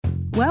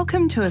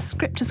Welcome to a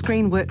Script to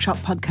Screen workshop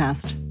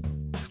podcast.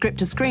 Script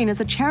to Screen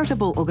is a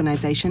charitable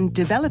organisation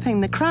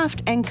developing the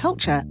craft and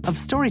culture of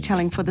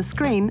storytelling for the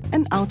screen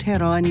in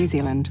Aotearoa, New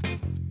Zealand.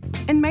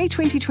 In May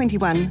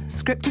 2021,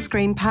 Script to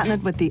Screen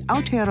partnered with the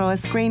Aotearoa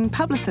Screen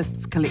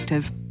Publicists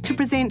Collective to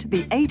present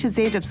the A to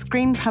Z of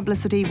screen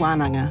publicity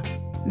wānanga.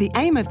 The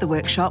aim of the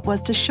workshop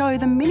was to show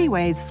the many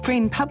ways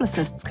screen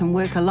publicists can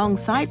work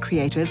alongside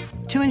creatives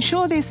to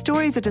ensure their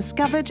stories are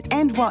discovered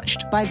and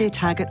watched by their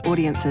target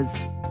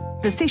audiences.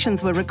 The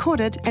sessions were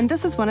recorded, and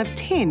this is one of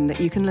 10 that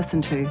you can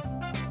listen to.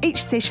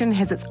 Each session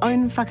has its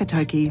own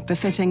whakatauki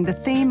befitting the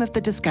theme of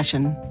the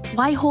discussion.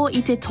 Waiho i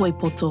te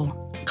toipoto,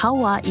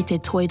 kaua i te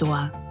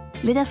toiroa.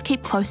 Let us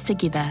keep close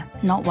together,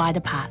 not wide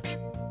apart.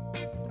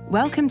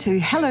 Welcome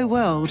to Hello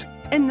World.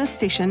 In this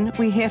session,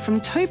 we hear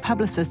from two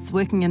publicists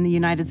working in the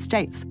United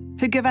States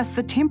who give us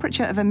the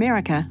temperature of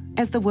America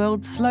as the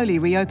world slowly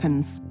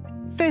reopens.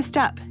 First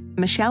up,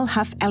 Michelle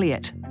Huff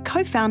Elliott,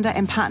 co-founder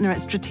and partner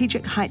at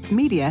Strategic Heights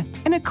Media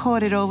in a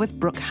kōrero with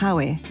Brooke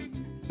Hawe.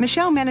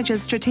 Michelle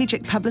manages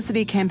strategic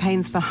publicity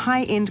campaigns for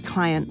high-end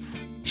clients.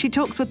 She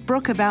talks with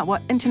Brooke about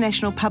what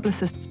international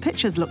publicists'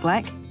 pitches look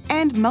like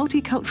and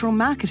multicultural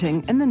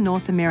marketing in the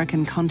North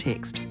American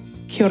context.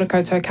 Kia ora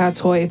koutou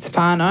katoa e te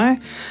whānau,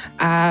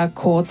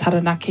 ko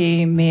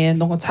Taranaki me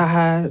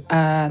Nongataha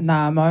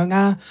nā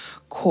maunga,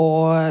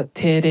 ko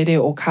te rere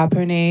o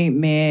Kapuni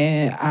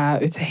me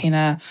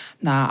Utahina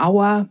nā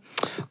awa,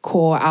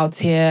 ko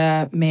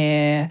Aotea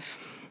me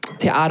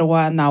te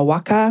Arawa nā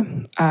waka,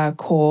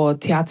 ko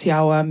te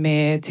Atiawa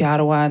me te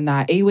Arawa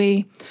nā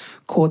iwi,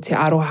 ko te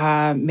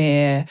Aroha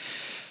me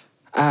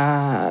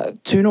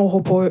Tūno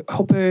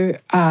hopu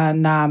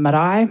nā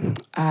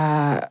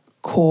marae,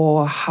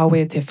 ko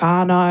Hawe te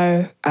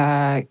whānau,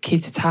 ki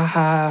te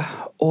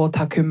taha o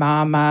taku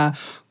māma,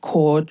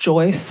 ko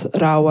Joyce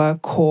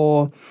rawa,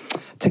 ko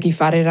Tiki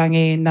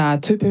Wharerangi nā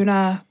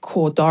tupuna,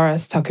 ko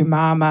Doris taku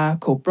māma,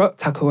 ko Brooke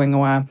taku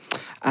ingoa,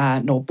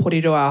 no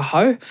Porirua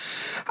hau,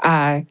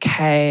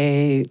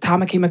 kei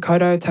Tamaki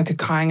Makoto taku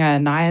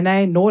kāinga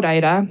nāianei, nō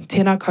reira,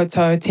 tēnā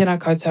koutou,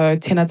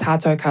 tēnā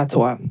tātou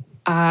katoa.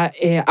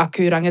 E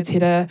aku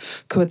rangatira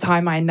kua tai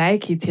mai nei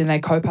ki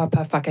tēnei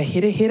kaupapa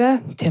whakaherehera,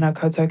 tēnā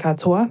koutou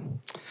katoa.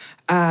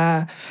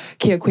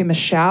 Kia koe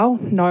Michelle,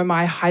 nau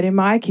mai haere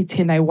mai ki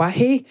tēnei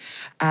wahi,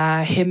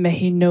 he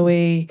mihi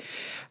nui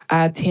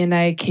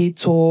tēnei ki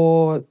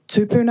tō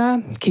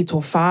tupuna, ki tō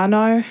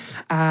whānau,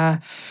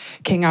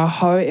 ki ngā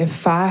hau e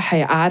whā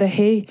hei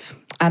ārahi,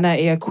 ana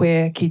e a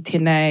koe ki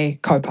tēnei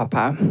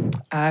kaupapa.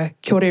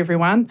 Kia ora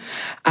everyone.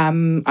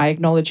 I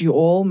acknowledge you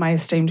all, my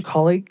esteemed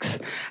colleagues,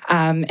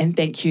 and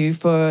thank you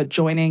for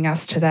joining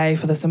us today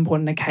for this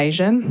important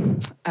occasion.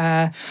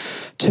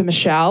 To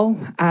Michelle,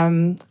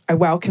 I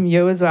welcome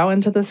you as well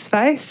into this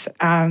space,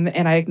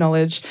 and I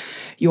acknowledge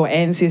your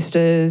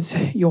ancestors,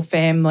 your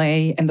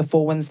family, and the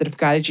four winds that have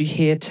guided you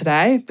here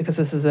today, because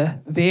this is a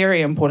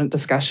very important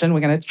discussion. We're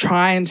going to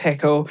try and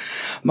tackle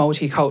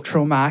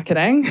multicultural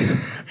marketing,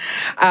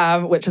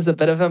 which is a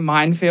bit of a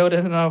minefield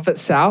in and of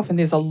itself, and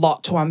there's a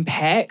lot to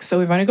unpack. So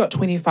we've only got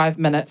 25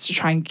 minutes to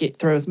try and get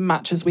through as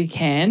much as we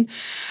can.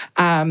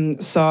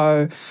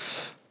 So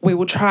we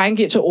will try and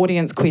get to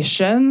audience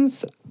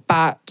questions,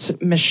 but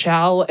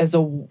Michelle has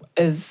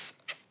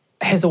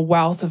a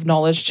wealth of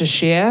knowledge to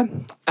share,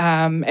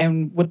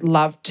 and would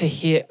love to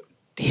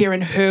hear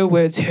in her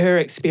words her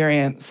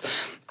experience.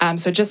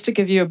 So just to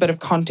give you a bit of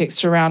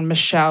context around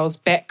Michelle's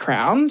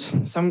background,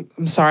 so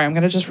I'm sorry, I'm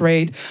going to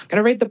read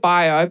the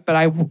bio, but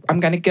I'm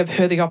going to give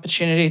her the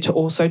opportunity to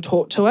also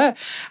talk to it,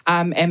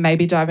 and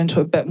maybe dive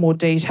into a bit more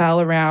detail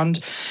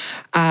around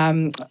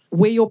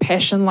where your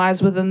passion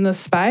lies within this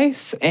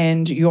space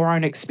and your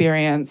own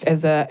experience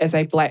as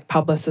a Black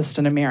publicist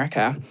in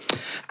America.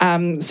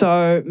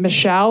 So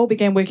Michelle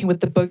began working with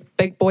the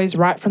big boys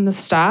right from the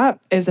start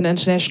as an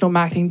international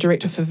marketing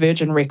director for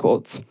Virgin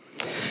Records.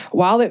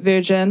 While at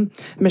Virgin,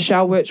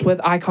 Michelle worked with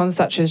icons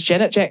such as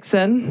Janet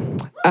Jackson,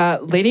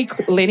 Lenny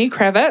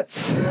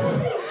Kravitz,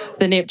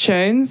 the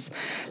Neptunes,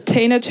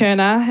 Tina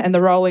Turner, and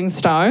the Rolling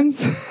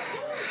Stones.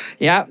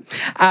 Yeah.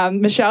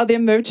 Michelle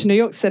then moved to New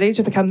York City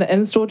to become the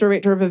in-store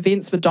director of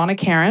events for Donna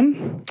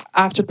Karan.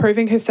 After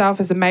proving herself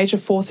as a major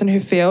force in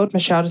her field,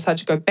 Michelle decided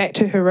to go back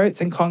to her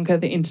roots and conquer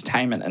the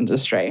entertainment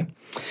industry.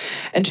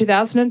 In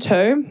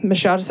 2002,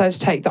 Michelle decided to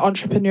take the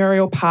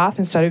entrepreneurial path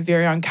and start her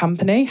very own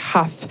company,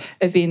 Huff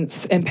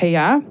Events and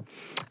PR,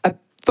 a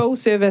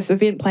full-service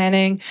event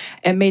planning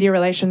and media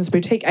relations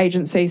boutique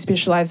agency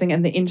specialising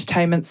in the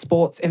entertainment,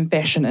 sports and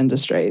fashion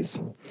industries.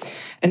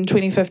 In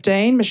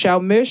 2015, Michelle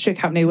merged her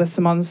company with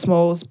Simone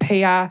Small's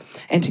PR,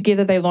 and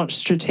together they launched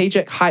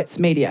Strategic Heights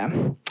Media.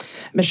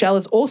 Michelle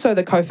is also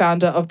the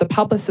co-founder of the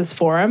Publicists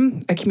Forum,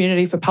 a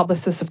community for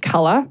publicists of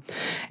colour,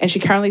 and she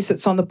currently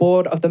sits on the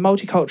board of the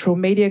Multicultural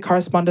Media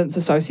Correspondents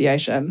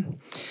Association.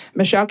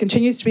 Michelle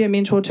continues to be a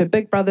mentor to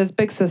big brothers,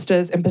 big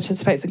sisters, and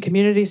participates in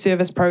community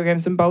service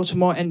programs in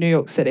Baltimore and New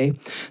York City.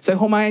 So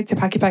homai te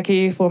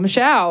paki for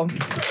Michelle.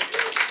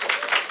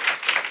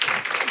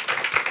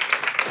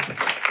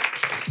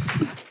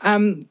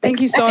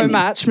 Thank you so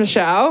much,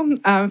 Michelle,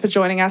 for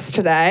joining us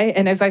today.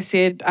 And as I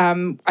said,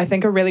 I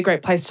think a really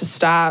great place to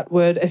start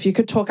would, if you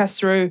could talk us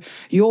through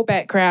your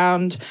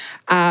background,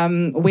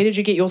 where did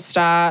you get your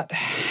start,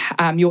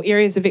 your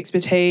areas of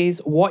expertise,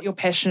 what you're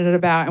passionate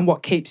about, and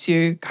what keeps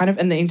you kind of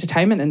in the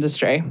entertainment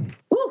industry.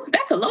 Ooh,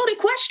 that's a loaded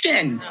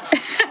question.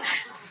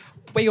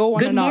 We all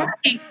want to know.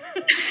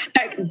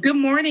 Good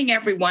morning,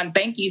 everyone.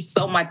 Thank you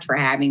so much for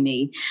having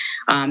me.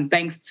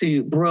 Thanks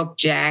to Brooke,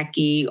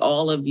 Jackie,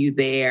 all of you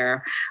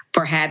there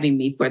for having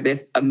me for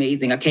this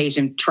amazing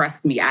occasion.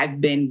 Trust me,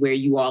 I've been where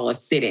you all are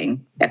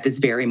sitting at this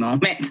very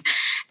moment.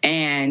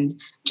 And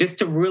just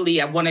to really,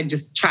 I want to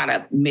just try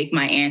to make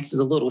my answers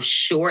a little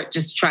short,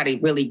 just try to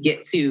really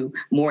get to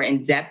more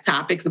in-depth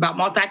topics about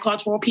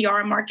multicultural PR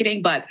and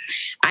marketing. But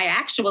I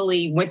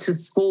actually went to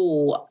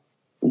school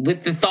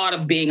with the thought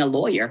of being a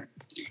lawyer.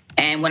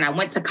 And when I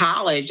went to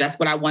college, that's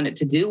what I wanted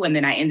to do. And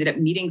then I ended up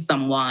meeting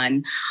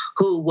someone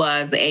who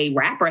was a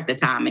rapper at the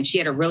time. And she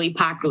had a really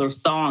popular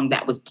song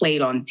that was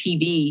played on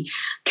TV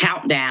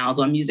countdowns,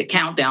 on music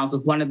countdowns,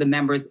 with one of the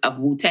members of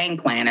Wu-Tang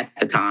Clan at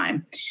the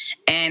time.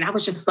 And I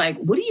was just like,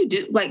 what do you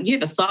do? Like, you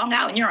have a song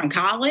out and you're in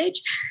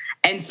college?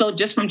 And so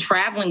just from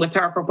traveling with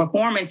her for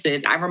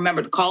performances, I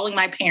remembered calling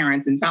my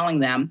parents and telling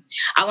them,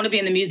 I want to be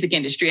in the music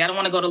industry. I don't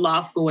want to go to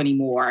law school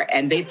anymore.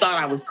 And they thought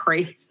I was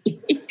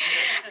crazy.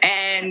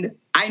 And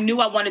I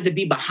knew I wanted to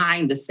be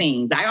behind the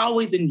scenes. I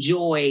always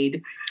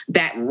enjoyed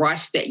that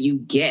rush that you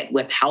get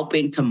with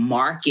helping to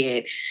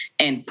market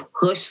and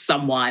push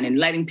someone and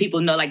letting people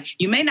know, like,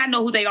 you may not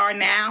know who they are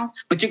now,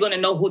 but you're going to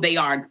know who they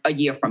are a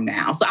year from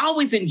now. So I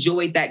always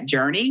enjoyed that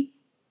journey.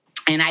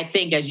 And I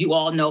think, as you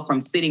all know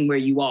from sitting where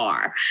you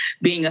are,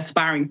 being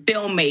aspiring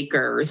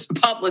filmmakers,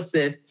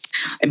 publicists,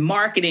 and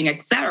marketing,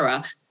 et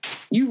cetera,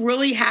 you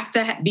really have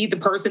to be the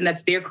person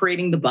that's there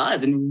creating the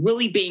buzz and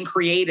really being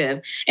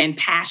creative and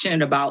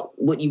passionate about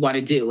what you want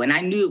to do. And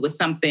I knew it was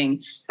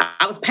something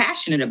I was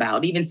passionate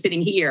about. Even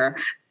sitting here,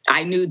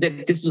 I knew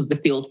that this was the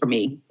field for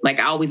me. Like,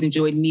 I always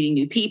enjoyed meeting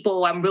new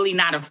people. I'm really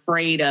not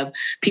afraid of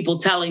people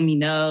telling me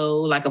no.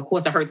 Like, of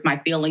course, it hurts my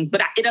feelings, but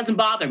it doesn't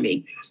bother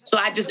me. So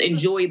I just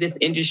enjoy this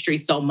industry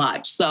so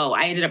much. So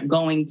I ended up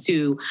going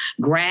to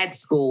grad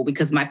school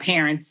because my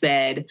parents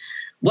said,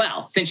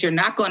 well, since you're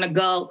not going to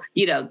go,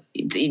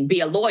 be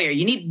a lawyer,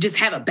 you need to just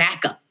have a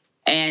backup.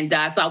 And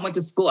so I went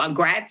to school,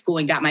 grad school,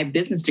 and got my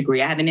business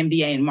degree. I have an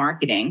MBA in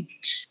marketing.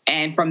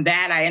 And from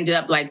that, I ended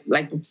up, like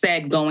I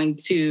said, going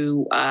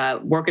to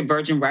work at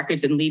Virgin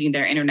Records and leading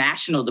their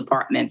international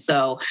department.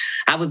 So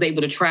I was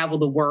able to travel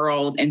the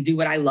world and do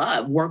what I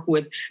love, work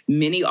with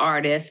many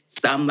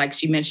artists. Like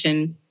she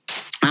mentioned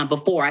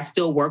before, I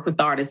still work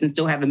with artists and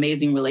still have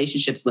amazing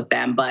relationships with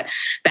them. But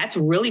that's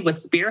really what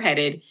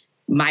spearheaded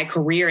my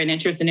career and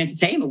interest in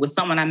entertainment, was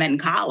someone I met in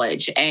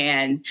college.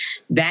 And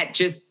that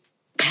just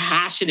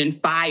passion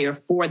and fire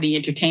for the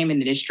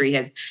entertainment industry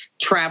has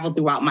traveled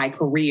throughout my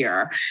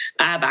career.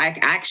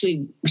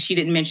 She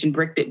didn't mention,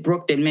 Brooke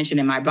didn't mention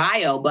in my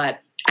bio, but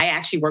I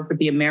actually worked with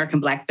the American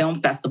Black Film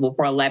Festival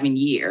for 11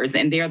 years,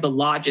 and they're the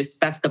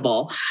largest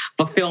festival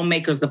for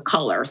filmmakers of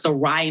color. So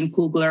Ryan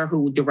Coogler,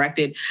 who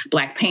directed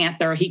Black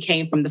Panther, he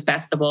came from the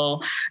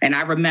festival. And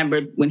I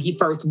remembered when he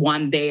first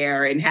won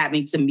there and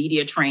having to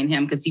media train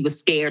him because he was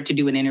scared to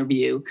do an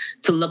interview,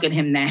 to look at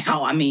him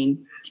now. I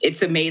mean,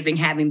 it's amazing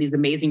having these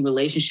amazing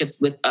relationships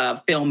with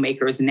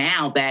filmmakers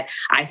now that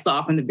I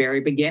saw from the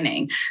very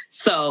beginning.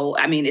 So,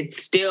 I mean,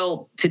 it's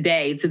still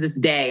today, to this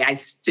day, I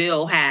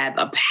still have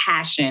a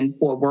passion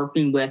for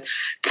working with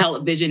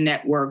television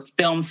networks,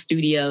 film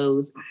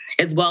studios,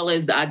 as well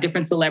as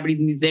different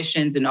celebrities,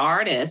 musicians, and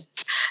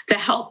artists to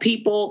help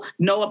people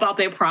know about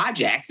their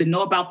projects and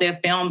know about their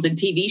films and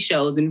TV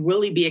shows and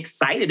really be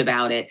excited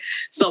about it.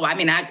 So, I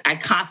mean, I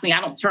constantly,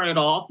 I don't turn it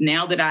off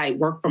now that I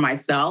work for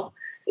myself.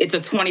 It's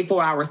a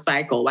 24-hour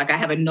cycle. Like, I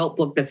have a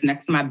notebook that's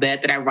next to my bed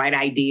that I write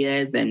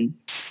ideas. And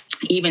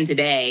even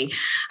today,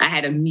 I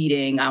had a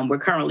meeting. We're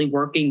currently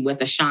working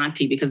with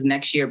Ashanti because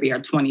next year will be her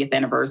 20th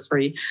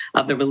anniversary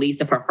of the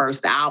release of her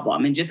first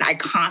album. And just, I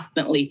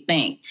constantly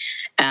think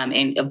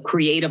and of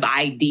creative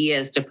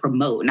ideas to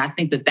promote. And I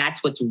think that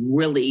that's what's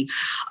really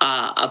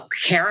a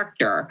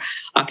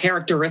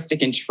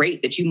characteristic and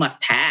trait that you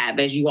must have,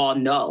 as you all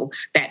know,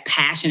 that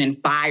passion and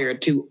fire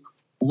to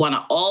want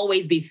to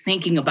always be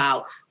thinking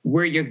about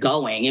where you're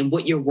going and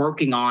what you're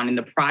working on and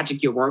the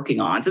project you're working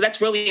on. So that's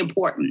really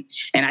important.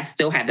 And I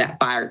still have that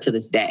fire to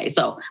this day.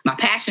 So my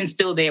passion's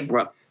still there,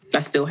 Brooke. I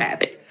still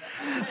have it.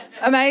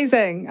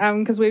 Amazing.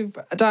 Because we've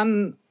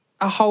done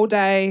a whole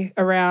day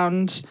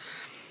around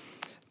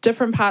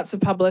different parts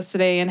of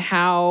publicity and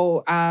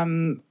how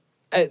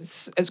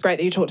it's great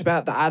that you talked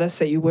about the artists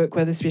that you work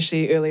with,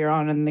 especially earlier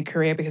on in the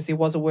career, because there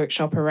was a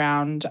workshop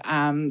around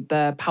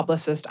the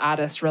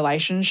publicist-artist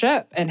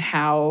relationship and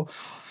how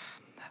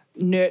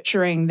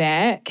nurturing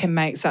that can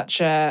make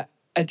such a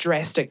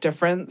drastic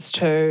difference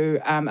to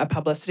a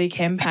publicity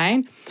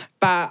campaign.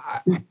 But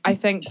I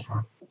think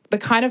the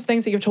kind of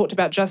things that you've talked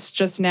about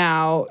just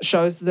now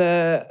shows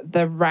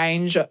the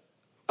range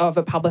of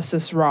a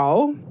publicist's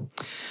role.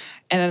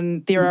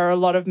 and there are a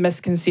lot of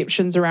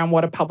misconceptions around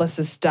what a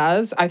publicist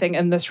does. I think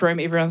in this room,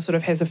 everyone sort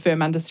of has a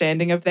firm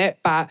understanding of that.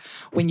 But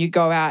when you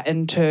go out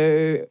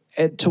into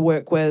to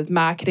work with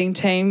marketing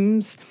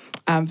teams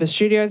for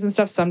studios and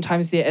stuff,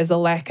 sometimes there is a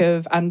lack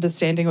of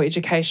understanding or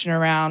education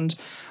around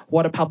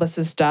what a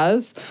publicist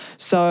does.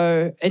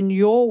 So in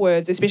your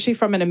words, especially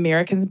from an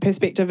American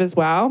perspective as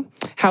well,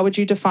 how would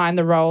you define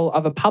the role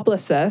of a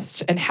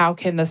publicist, and how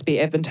can this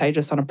be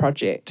advantageous on a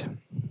project?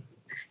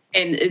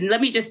 And let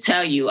me just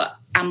tell you,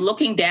 I'm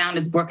looking down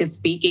as Brooke is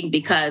speaking,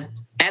 because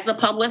as a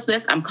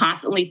publicist, I'm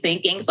constantly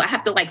thinking. So I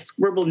have to like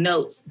scribble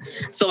notes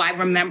so I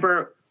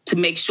remember to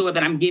make sure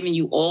that I'm giving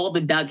you all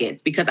the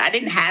nuggets, because I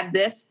didn't have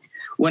this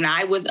when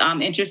I was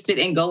interested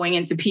in going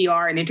into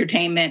PR and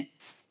entertainment.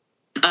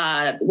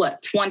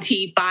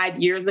 25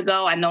 years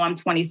ago? I know I'm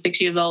 26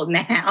 years old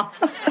now.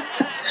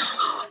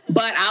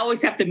 But I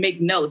always have to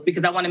make notes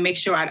because I want to make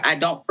sure I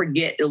don't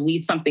forget to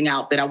leave something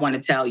out that I want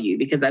to tell you,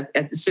 because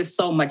it's just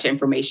so much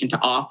information to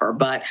offer.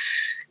 But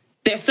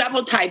there's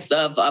several types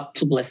of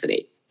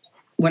publicity.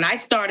 When I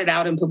started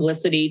out in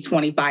publicity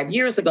 25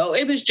 years ago,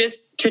 it was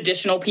just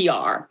traditional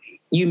PR.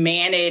 You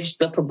manage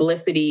the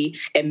publicity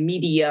and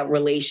media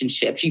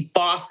relationships. You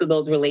foster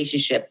those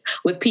relationships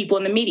with people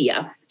in the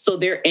media. So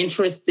they're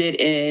interested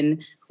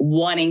in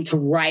wanting to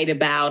write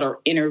about or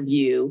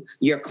interview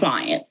your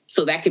client.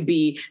 So that could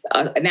be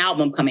an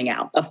album coming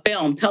out, a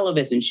film,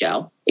 television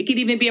show. It could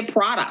even be a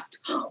product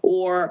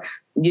or,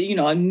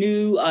 a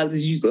new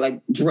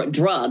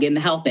drug in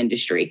the health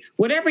industry.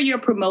 Whatever you're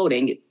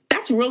promoting,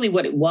 that's really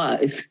what it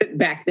was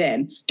back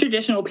then,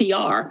 traditional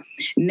PR.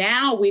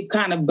 Now we've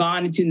kind of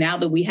gone into, now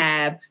that we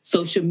have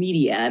social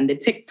media and the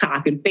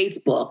TikTok and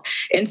Facebook,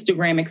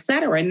 Instagram, et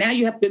cetera. And now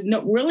you have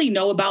to really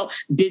know about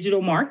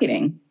digital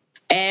marketing.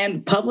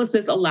 And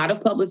publicists, a lot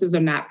of publicists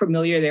are not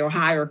familiar. They'll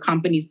hire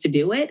companies to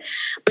do it.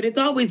 But it's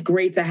always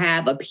great to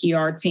have a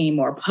PR team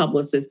or a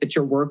publicist that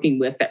you're working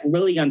with that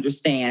really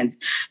understands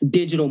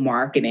digital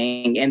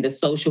marketing and the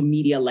social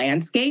media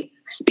landscape,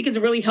 because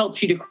it really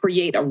helps you to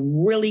create a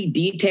really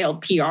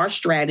detailed PR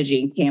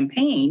strategy and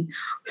campaign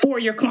for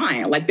your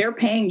client. Like, they're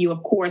paying you,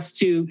 of course,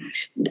 to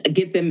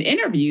get them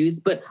interviews,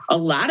 but a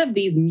lot of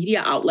these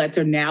media outlets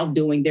are now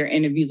doing their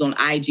interviews on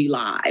IG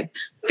Live,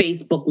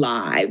 Facebook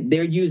Live.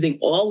 They're using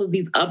all of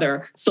these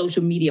other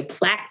social media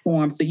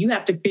platforms. So you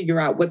have to figure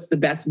out what's the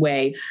best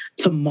way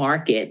to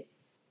market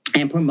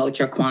and promote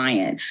your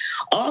client.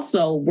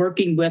 Also,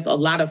 working with a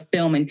lot of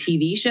film and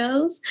TV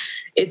shows,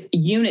 it's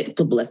unit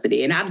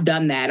publicity. And I've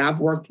done that. I've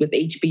worked with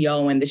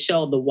HBO and the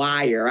show The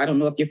Wire. I don't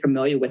know if you're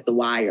familiar with The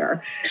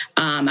Wire.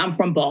 I'm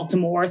from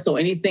Baltimore, so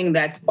anything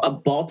that's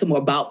about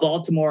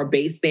Baltimore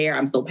based there,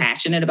 I'm so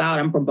passionate about.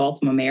 I'm from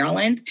Baltimore,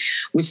 Maryland,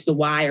 which The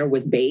Wire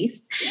was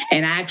based.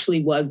 And I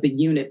actually was the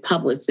unit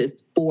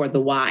publicist for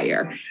The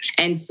Wire.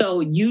 And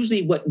so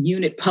usually what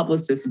unit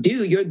publicists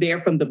do, you're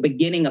there from the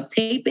beginning of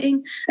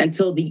taping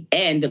until the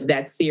end of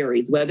that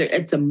series, whether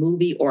it's a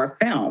movie or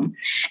a film.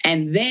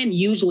 And then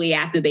usually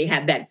after they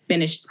have that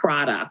finished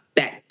product,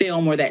 that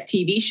film or that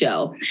TV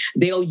show,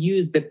 they'll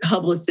use the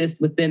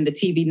publicist within the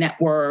TV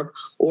network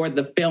or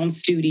the film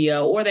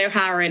studio, or they're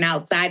hiring an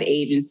outside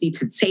agency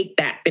to take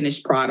that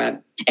finished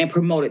product and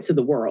promote it to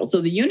the world.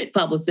 So the unit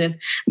publicist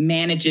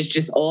manages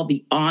just all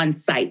the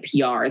on-site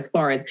PR, as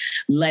far as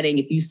letting,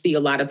 if you see a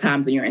lot of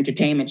times in your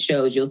entertainment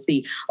shows, you'll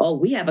see, oh,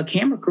 we have a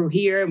camera crew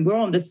here and we're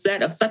on the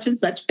set of such and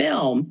such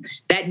film.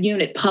 That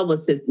unit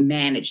publicist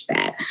managed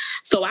that.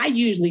 So I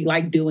usually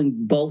like doing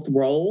both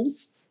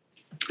roles,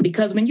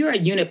 because when you're a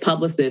unit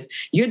publicist,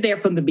 you're there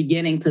from the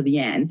beginning to the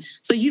end.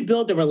 So you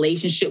build a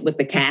relationship with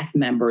the cast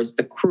members,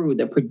 the crew,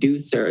 the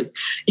producers.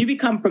 You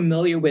become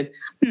familiar with,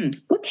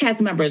 what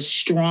cast member is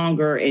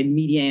stronger in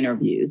media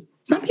interviews?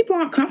 Some people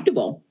aren't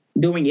comfortable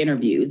doing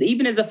interviews.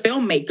 Even as a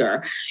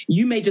filmmaker,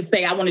 you may just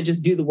say, I want to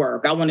just do the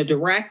work. I want to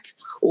direct,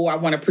 or I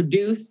want to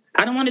produce.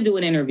 I don't want to do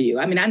an interview.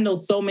 I mean, I know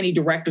so many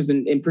directors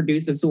and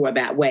producers who are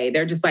that way.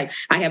 They're just like,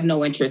 I have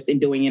no interest in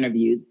doing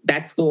interviews.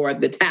 That's for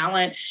the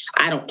talent.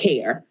 I don't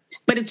care.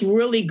 But it's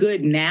really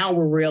good now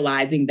we're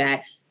realizing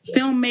that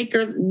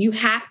filmmakers, you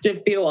have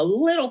to feel a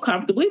little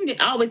comfortable.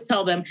 I always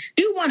tell them,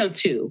 do one or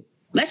two.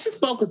 Let's just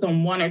focus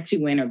on one or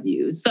two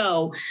interviews.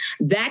 So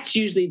that's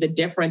usually the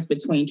difference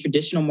between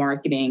traditional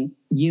marketing,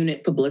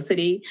 unit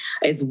publicity,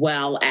 as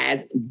well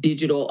as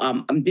digital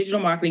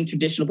marketing,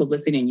 traditional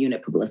publicity, and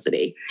unit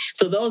publicity.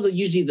 So those are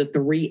usually the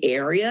three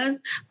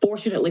areas.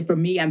 Fortunately for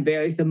me, I'm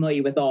very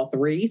familiar with all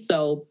three.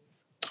 So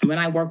when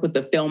I work with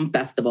the film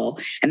festival,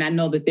 and I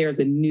know that there's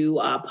a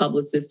new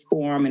publicist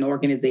forum and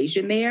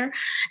organization there,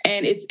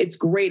 and it's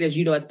great. As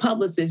you know, as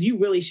publicists, you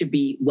really should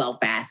be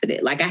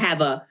well-faceted. Like, I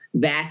have a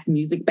vast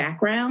music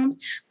background,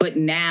 but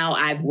now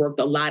I've worked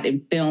a lot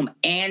in film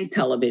and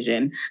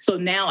television. So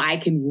now I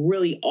can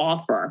really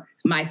offer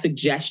my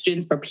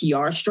suggestions for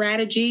PR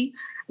strategy,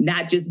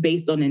 not just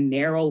based on a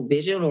narrow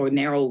vision or a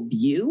narrow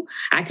view.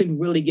 I can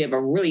really give a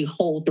really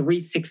whole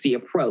 360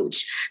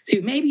 approach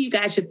to, maybe you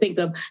guys should think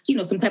of,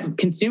 some type of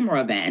consumer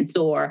events,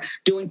 or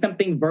doing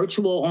something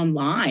virtual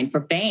online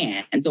for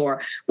fans,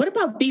 or what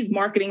about these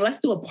marketing? Let's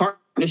do a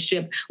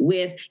partnership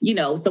with,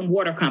 some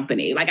water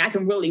company. Like I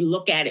can really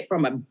look at it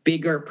from a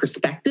bigger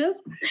perspective.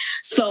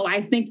 So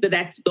I think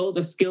those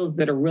are skills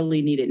that are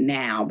really needed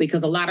now,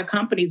 because a lot of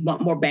companies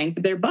want more bang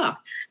for their buck.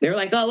 They're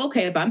like, oh,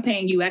 okay, if I'm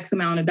paying you X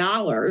amount of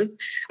dollars,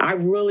 I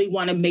really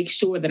want to make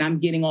sure that I'm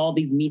getting all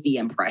these media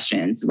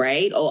impressions,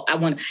 right? Or I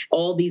want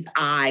all these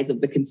eyes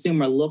of the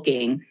consumer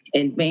looking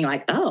and being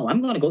like, oh,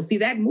 I'm going to go see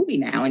that movie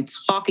now, and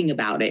talking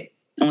about it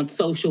on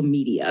social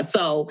media.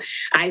 So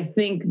I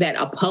think that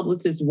a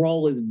publicist's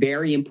role is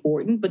very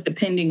important, but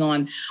depending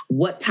on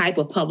what type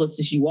of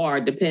publicist you are,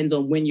 depends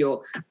on when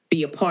you'll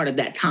be a part of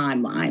that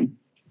timeline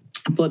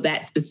for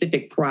that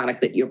specific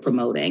product that you're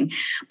promoting.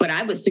 But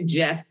I would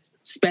suggest,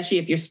 especially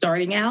if you're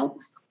starting out,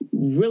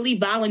 really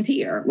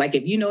volunteer. Like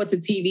if you know it's a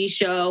TV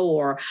show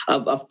or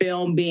a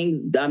film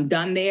being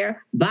done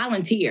there,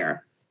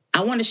 volunteer.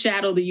 I want to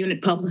shadow the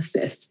unit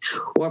publicist.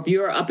 Or if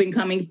you're an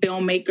up-and-coming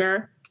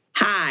filmmaker,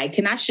 hi,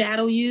 can I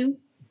shadow you?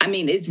 I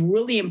mean, it's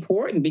really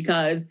important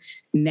because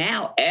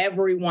now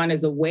everyone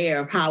is aware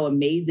of how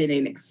amazing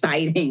and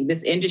exciting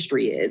this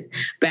industry is.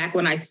 Back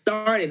when I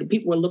started,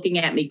 people were looking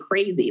at me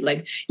crazy.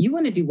 Like, you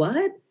want to do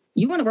what?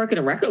 You want to work at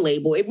a record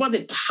label? It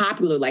wasn't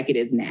popular like it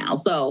is now.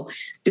 So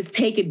just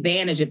take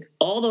advantage of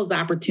all those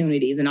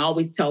opportunities, and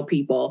always tell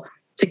people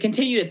to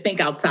continue to think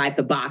outside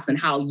the box and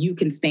how you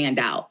can stand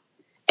out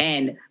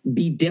and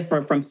be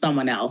different from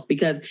someone else,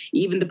 because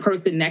even the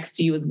person next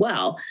to you as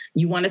well,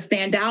 you want to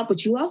stand out,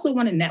 but you also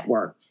want to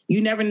network.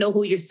 You never know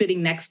who you're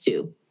sitting next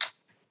to.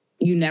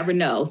 You never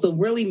know. So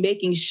really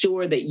making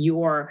sure that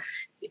you're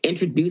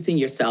introducing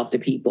yourself to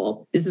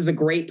people. This is a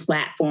great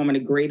platform and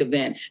a great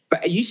event.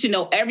 You should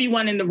know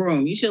everyone in the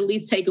room. You should at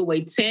least take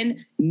away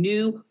 10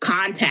 new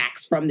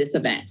contacts from this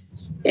event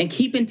and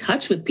keep in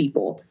touch with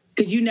people,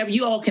 because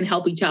you all can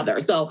help each other.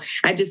 So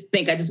I just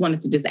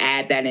wanted to just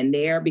add that in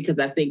there, because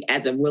I think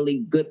as a really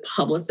good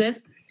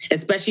publicist,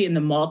 especially in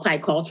the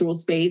multicultural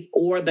space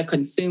or the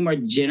consumer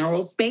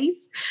general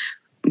space,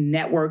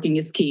 networking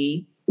is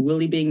key.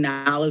 Really being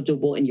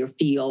knowledgeable in your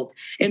field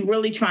and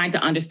really trying to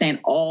understand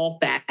all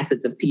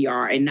facets of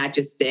PR and not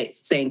just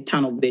saying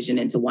tunnel vision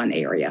into one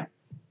area.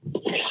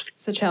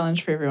 It's a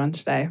challenge for everyone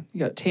today. You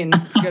got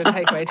to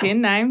take away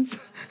 10 names.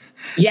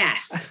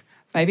 Yes.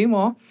 Maybe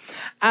more.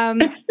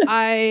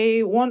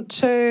 I want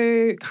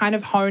to kind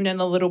of hone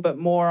in a little bit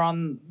more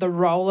on the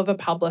role of a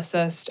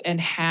publicist and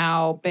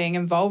how being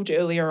involved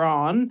earlier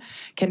on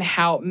can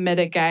help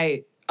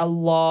mitigate a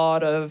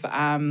lot of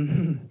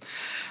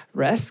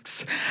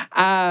risks,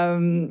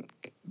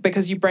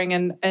 because you bring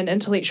in an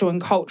intellectual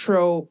and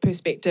cultural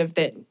perspective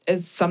that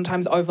is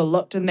sometimes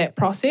overlooked in that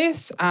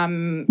process.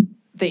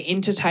 The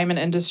entertainment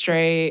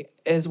industry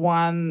is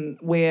one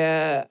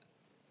where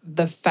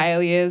the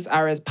failures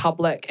are as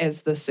public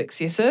as the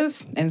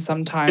successes, and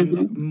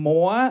sometimes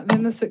more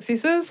than the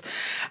successes.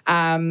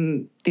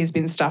 There's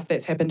been stuff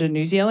that's happened in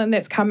New Zealand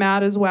that's come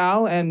out as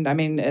well. And I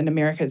mean, in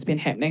America, it's been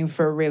happening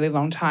for a really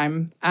long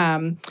time.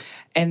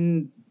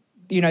 And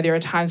there are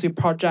times where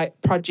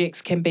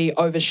projects can be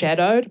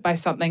overshadowed by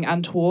something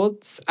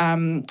untowards,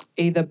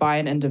 either by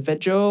an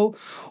individual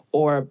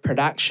or a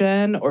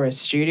production or a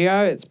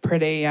studio. It's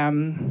pretty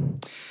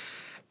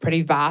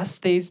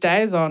vast these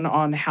days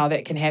on how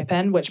that can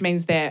happen, which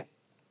means that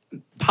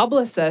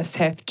publicists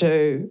have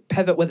to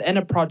pivot within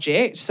a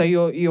project. So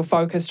you're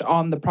focused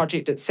on the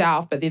project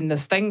itself, but then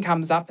this thing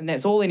comes up and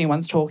that's all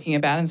anyone's talking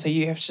about. And so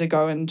you have to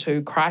go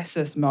into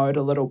crisis mode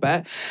a little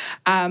bit.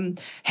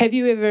 Have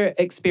you ever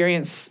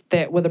experienced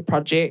that with a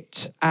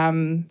project?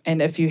 And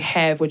if you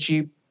have, would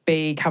you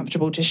be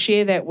comfortable to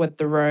share that with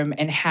the room,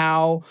 and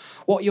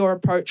what your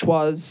approach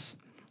was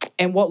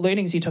and what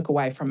learnings you took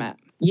away from it?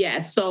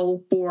 Yeah,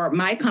 so for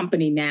my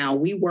company now,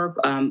 we work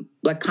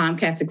like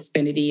Comcast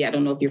Xfinity. I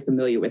don't know if you're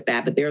familiar with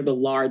that, but they're the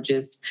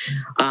largest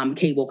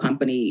cable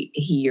company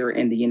here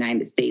in the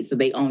United States. So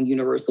they own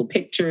Universal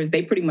Pictures.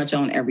 They pretty much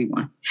own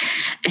everyone.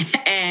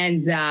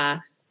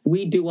 And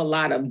we do a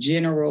lot of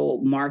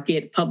general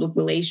market public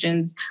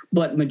relations,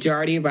 but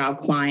majority of our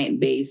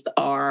client base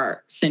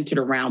are centered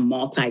around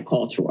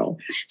multicultural.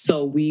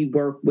 So we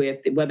work with,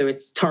 whether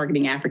it's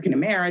targeting African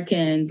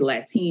Americans,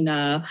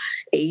 Latina,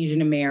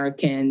 Asian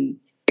American,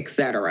 et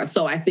cetera.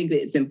 So I think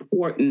that it's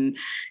important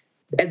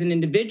as an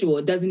individual.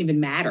 It doesn't even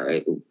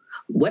matter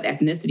what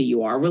ethnicity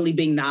you are, really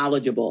being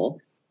knowledgeable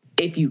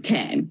if you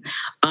can,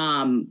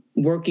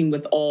 working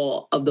with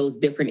all of those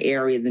different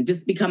areas and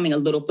just becoming a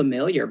little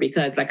familiar,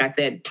 because like I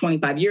said,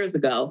 25 years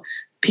ago,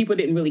 people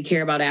didn't really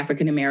care about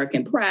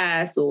African-American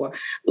press or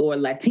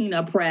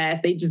Latina press.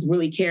 They just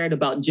really cared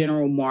about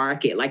general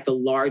market, like the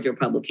larger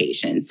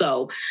publication.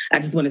 So I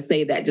just want to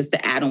say that just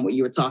to add on what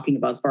you were talking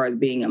about as far as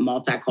being a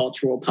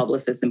multicultural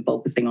publicist and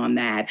focusing on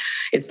that.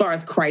 As far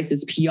as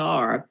crisis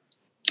PR,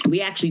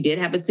 we actually did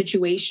have a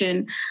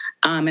situation.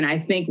 And I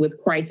think with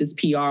crisis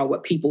PR,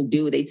 what people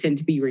do, they tend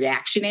to be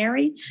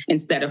reactionary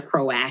instead of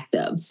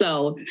proactive.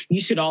 So you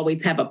should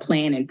always have a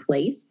plan in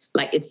place.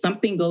 Like if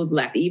something goes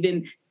left,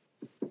 even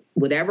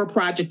whatever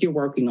project you're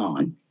working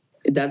on,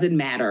 it doesn't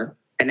matter,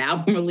 an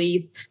album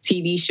release,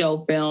 TV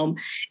show, film,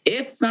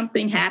 if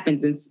something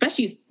happens,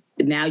 especially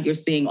now you're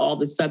seeing all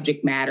the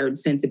subject matter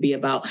tend to be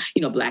about,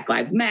 Black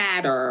Lives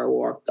Matter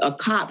or a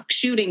cop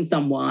shooting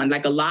someone.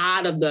 Like a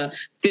lot of the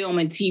film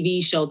and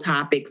TV show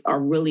topics are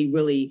really,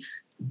 really,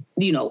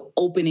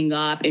 opening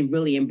up and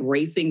really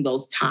embracing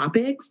those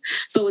topics.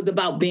 So it's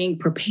about being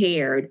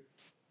prepared,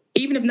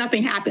 even if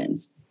nothing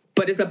happens,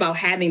 but it's about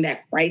having that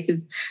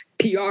crisis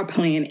PR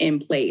plan in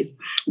place.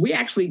 We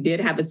actually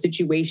did have a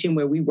situation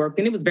where we worked,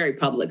 and it was very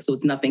public, so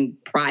it's nothing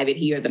private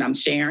here that I'm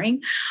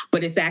sharing,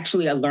 but it's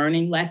actually a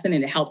learning lesson,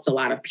 and it helps a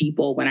lot of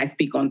people when I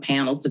speak on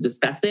panels to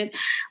discuss it.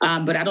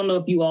 But I don't know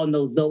if you all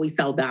know Zoe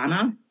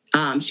Saldana.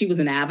 She was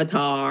in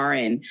Avatar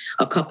and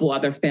a couple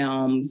other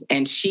films,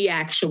 and she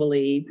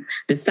actually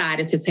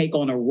decided to take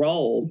on a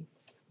role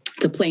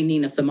to play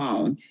Nina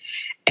Simone.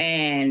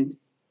 And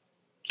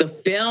the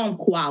film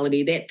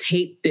quality,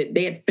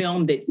 they had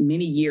filmed it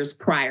many years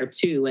prior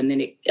to, and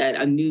then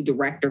a new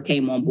director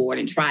came on board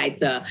and tried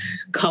to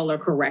color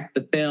correct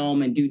the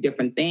film and do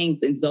different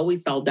things. And Zoe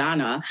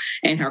Saldana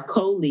and her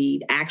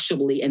co-lead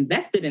actually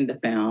invested in the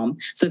film.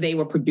 So they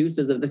were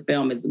producers of the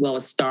film as well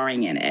as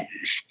starring in it.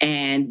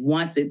 And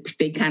once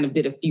they kind of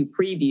did a few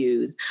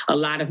previews, a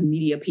lot of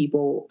media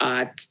people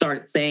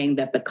started saying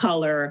that the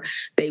color,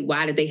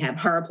 why did they have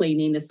her play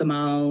Nina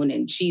Simone?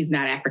 And she's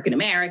not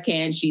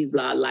African-American, she's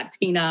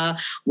Latina.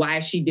 Why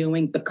is she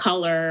doing the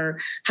color,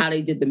 how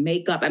they did the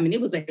makeup? I mean, it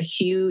was in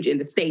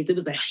the States, it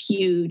was a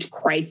huge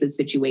crisis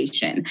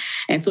situation.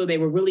 And so they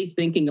were really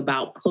thinking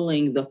about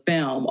pulling the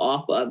film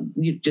off of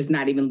just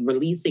not even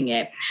releasing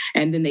it.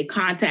 And then they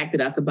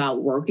contacted us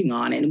about working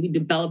on it. And we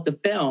developed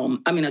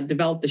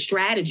developed the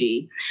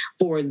strategy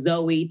for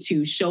Zoe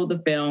to show the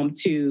film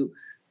to.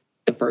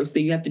 The first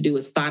thing you have to do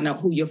is find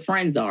out who your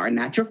friends are,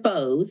 not your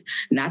foes,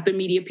 not the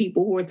media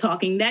people who are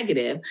talking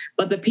negative,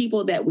 but the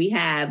people that we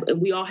have,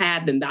 and we all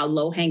have them, that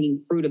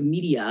low-hanging fruit of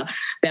media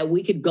that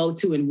we could go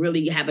to and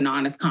really have an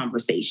honest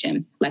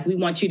conversation. Like, we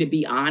want you to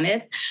be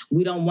honest.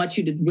 We don't want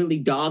you to really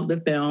dog the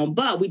film,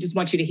 but we just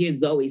want you to hear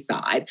Zoe's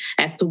side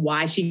as to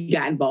why she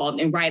got involved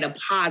and write a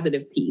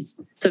positive piece.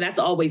 So that's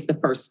always the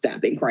first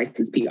step in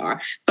crisis PR,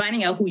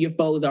 finding out who your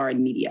foes are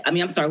in media.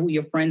 Who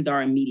your friends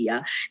are in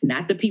media,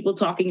 not the people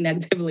talking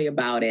negatively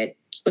about it,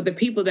 but the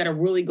people that are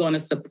really going to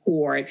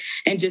support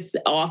and just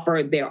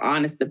offer their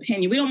honest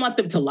opinion. We don't want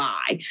them to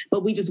lie,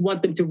 but we just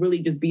want them to really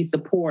just be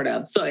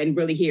supportive. So, and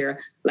really hear,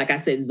 like I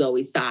said,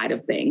 Zoe's side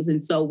of things.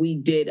 And so we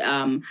did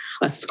a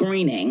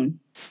screening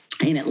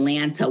in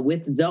Atlanta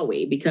with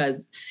Zoe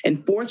because,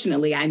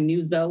 unfortunately, I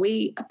knew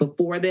Zoe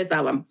before this.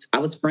 I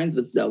was friends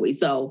with Zoe.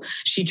 So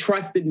she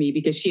trusted me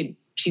because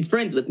she's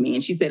friends with me.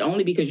 And she said,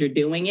 only because you're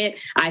doing it,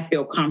 I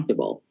feel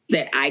comfortable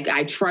that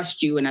I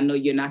trust you and I know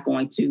you're not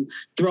going to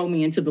throw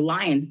me into the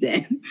lion's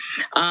den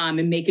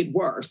and make it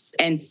worse.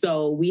 And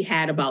so we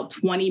had about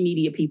 20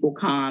 media people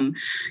come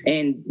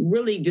and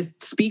really just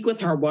speak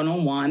with her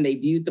one-on-one. They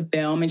viewed the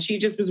film and she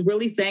just was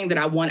really saying that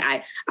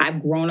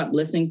I've grown up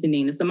listening to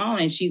Nina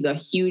Simone and she's a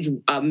huge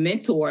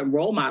mentor and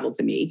role model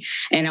to me.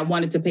 And I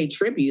wanted to pay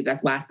tribute.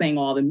 That's why I sang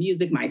all the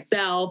music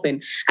myself.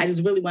 And I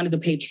just really wanted to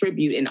pay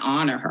tribute and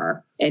honor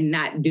her and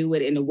not do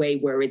it in a way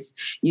where it's,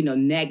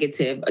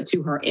 negative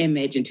to her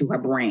image and to her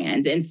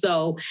brand. And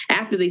so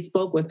after they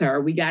spoke with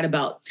her, we got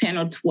about 10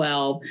 or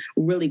 12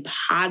 really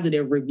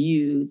positive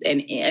reviews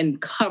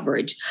and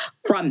coverage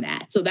from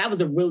that. So that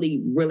was a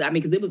really, really,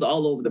 because it was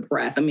all over the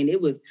press.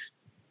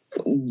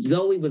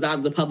 Zoe was out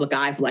of the public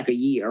eye for like a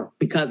year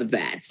because of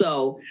that.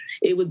 So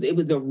it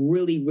was a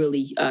really,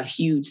 really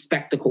huge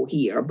spectacle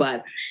here.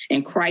 But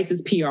in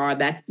crisis PR,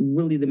 that's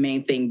really the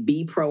main thing.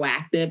 Be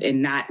proactive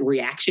and not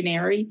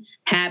reactionary.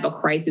 Have a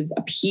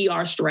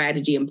PR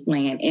strategy and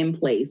plan in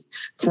place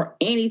for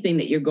anything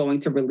that you're going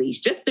to release,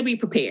 just to be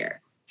prepared.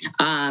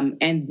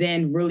 And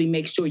then really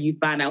make sure you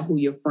find out who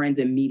your friends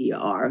in media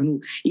are.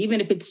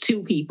 Even if it's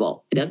 2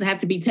 people, it doesn't have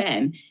to be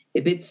 10.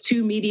 If it's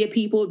 2 media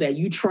people that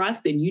you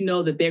trust and you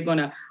know that they're going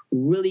to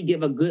really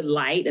give a good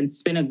light and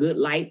spin a good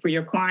light for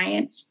your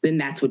client, then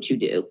that's what you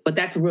do. But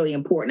that's really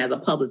important as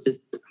a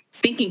publicist,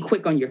 thinking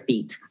quick on your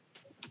feet.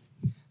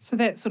 So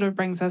that sort of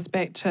brings us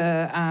back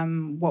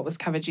to what was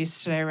covered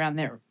yesterday around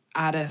that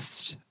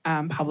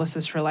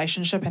artist-publicist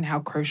relationship and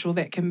how crucial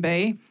that can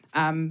be.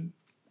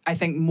 I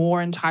think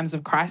more in times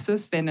of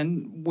crisis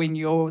than when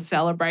you're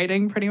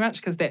celebrating, pretty much,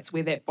 because that's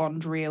where that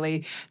bond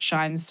really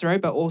shines through,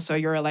 but also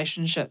your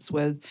relationships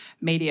with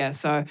media.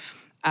 So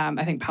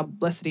I think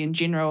publicity in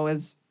general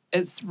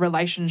it's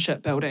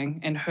relationship building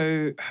and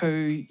who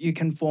you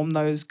can form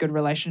those good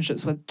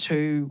relationships with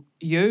to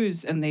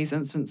use in these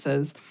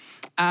instances.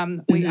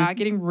 We are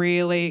getting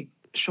really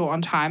short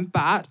on time,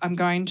 but I'm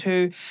going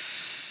to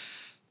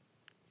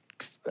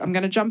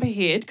jump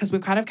ahead because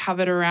we've kind of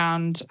covered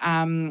around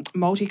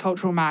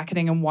multicultural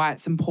marketing and why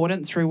it's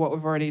important through what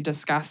we've already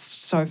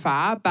discussed so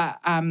far. But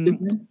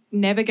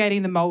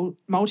navigating the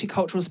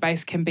multicultural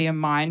space can be a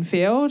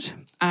minefield.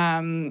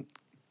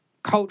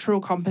 Cultural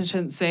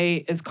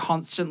competency is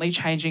constantly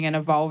changing and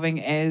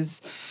evolving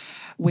as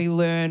We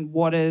learn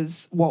what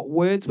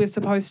words we're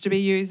supposed to be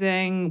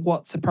using,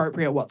 what's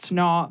appropriate, what's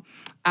not.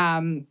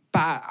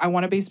 But I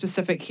want to be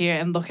specific here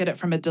and look at it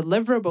from a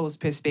deliverables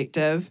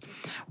perspective.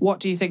 What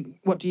do you think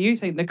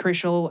the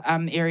crucial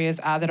areas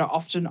are that are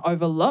often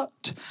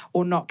overlooked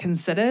or not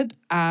considered?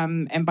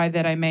 And by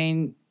that I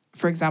mean,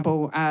 for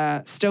example,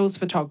 stills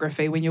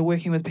photography. When you're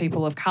working with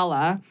people of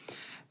colour,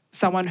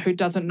 someone who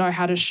doesn't know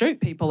how to shoot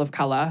people of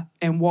colour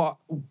and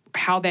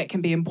how that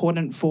can be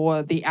important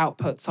for the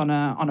outputs on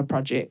a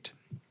project.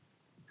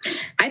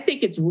 I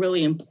think it's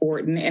really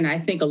important, and I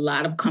think a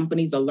lot of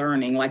companies are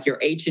learning, like your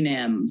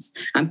H&Ms.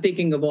 I'm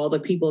thinking of all the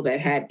people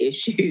that had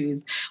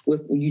issues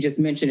with, you just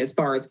mentioned, as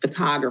far as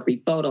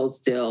photography, photo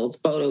stills,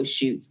 photo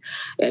shoots,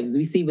 as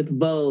we see with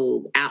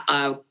Vogue,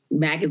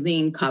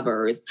 magazine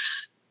covers,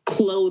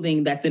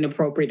 clothing that's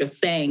inappropriate, or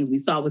sayings we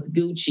saw with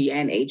Gucci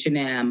and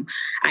H&M.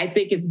 I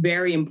think it's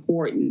very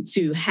important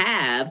to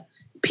have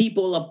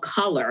people of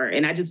color,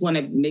 and I just want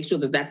to make sure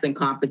that that's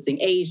encompassing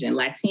Asian,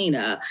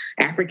 Latina,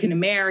 African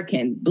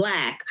American,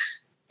 Black,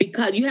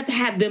 because you have to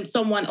have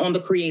someone on the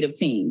creative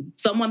team,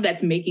 someone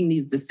that's making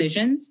these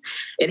decisions.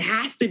 It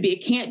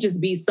can't just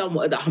be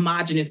a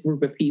homogenous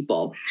group of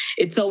people.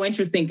 It's so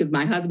interesting because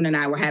my husband and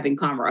I were having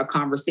a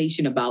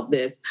conversation about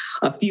this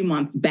a few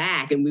months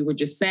back, and we were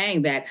just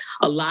saying that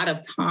a lot of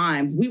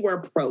times we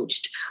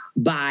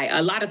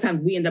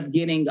end up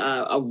getting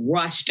a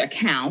rushed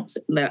account,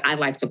 that I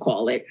like to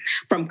call it,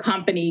 from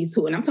companies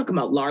and I'm talking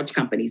about large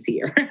companies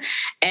here,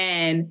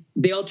 and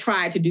they'll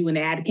try to do an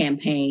ad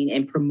campaign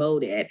and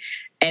promote it.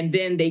 And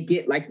then they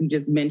get, like you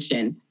just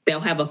mentioned,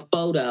 they'll have a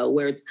photo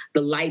where it's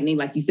the lightning,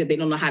 like you said, they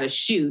don't know how to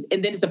shoot.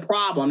 And then it's a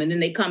problem. And then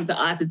they come to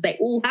us and say,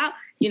 oh, how,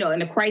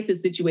 in a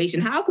crisis situation,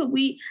 how could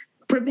we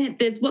prevent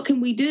this? What can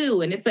we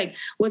do? And it's like,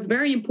 well, it's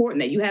very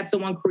important that you have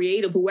someone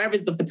creative,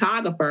 whoever's the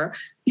photographer,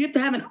 you have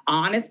to have an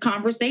honest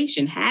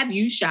conversation. Have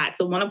you shot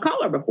someone of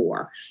color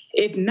before?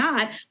 If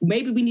not,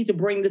 maybe we need to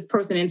bring this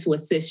person in to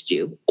assist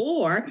you.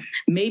 Or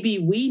maybe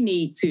we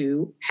need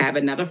to have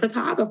another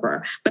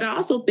photographer. But I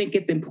also think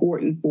it's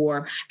important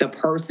for the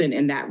person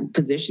in that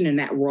position, in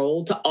that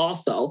role, to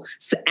also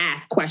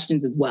ask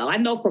questions as well. I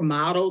know for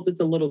models, it's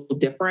a little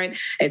different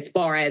as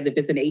far as if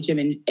it's an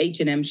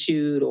H&M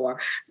shoot or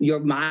you're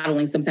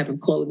modeling some type of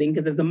clothing,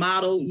 because as a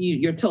model,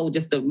 you're told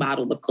just to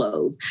model the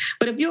clothes.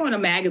 But if you're on a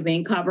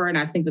magazine cover, and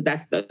I think that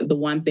that's the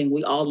one thing,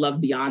 we all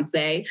love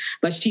Beyonce,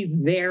 but she's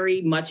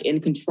very much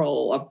in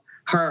control of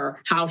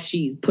how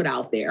she's put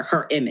out there,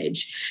 her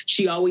image.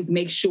 She always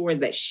makes sure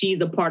that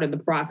she's a part of the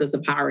process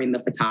of hiring the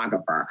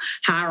photographer,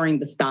 hiring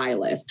the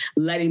stylist,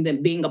 letting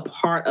them being a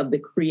part of the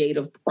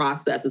creative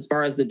process as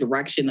far as the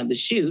direction of the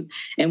shoot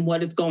and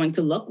what it's going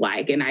to look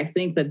like. And I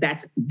think that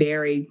that's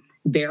very,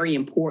 very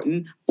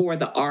important for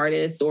the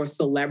artist or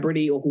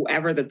celebrity or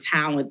whoever the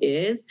talent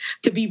is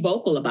to be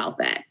vocal about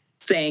that.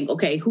 Saying,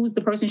 okay, who's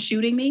the person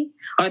shooting me?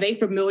 Are they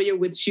familiar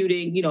with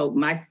shooting,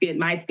 my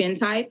skin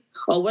type?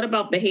 Or what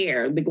about the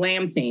hair, the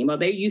glam team? Are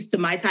they used to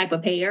my type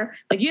of hair?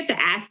 Like, you have to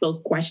ask those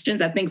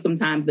questions. I think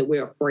sometimes that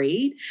we're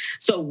afraid.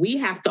 So we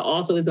have to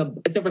also,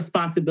 it's a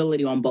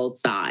responsibility on both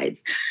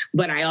sides.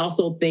 But I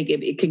also think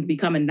it can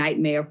become a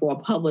nightmare for a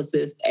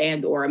publicist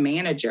and or a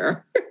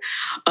manager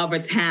of a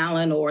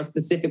talent or a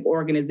specific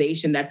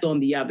organization that's on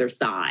the other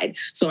side.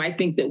 So I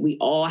think that we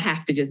all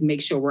have to just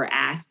make sure we're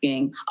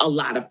asking a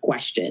lot of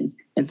questions.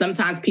 And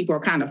sometimes people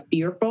are kind of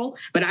fearful,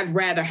 but I'd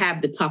rather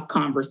have the tough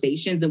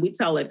conversations. And we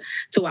tell it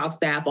to our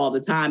staff all the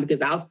time, because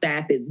our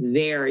staff is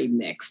very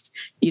mixed.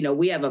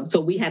 We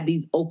have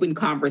these open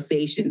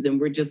conversations, and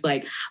we're just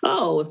like,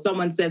 oh, if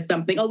someone says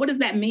something, oh, what does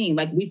that mean?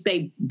 Like, we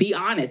say, be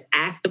honest,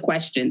 ask the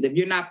questions. If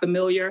you're not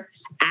familiar,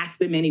 ask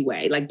them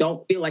anyway. Like,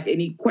 don't feel like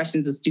any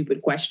question's a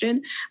stupid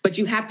question, but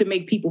you have to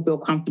make people feel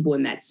comfortable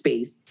in that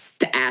space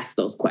to ask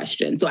those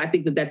questions. So I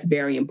think that that's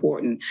very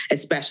important,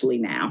 especially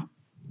now.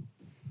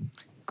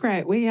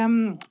 Great. We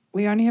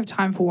only have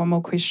time for one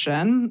more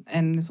question,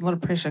 and there's a lot of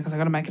pressure because I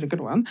got to make it a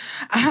good one.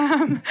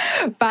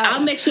 But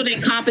I'll make sure to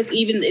encompass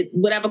even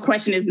whatever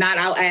question is not.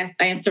 I'll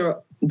answer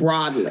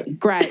broadly.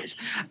 Great.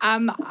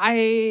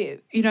 We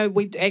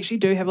actually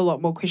do have a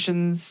lot more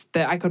questions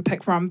that I could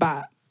pick from,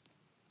 but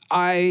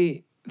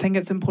I think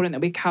it's important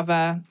that we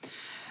cover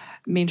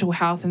mental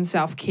health and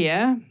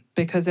self-care,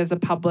 because as a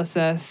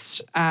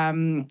publicist,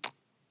 and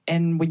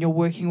when you're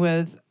working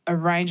with a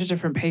range of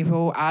different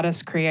people,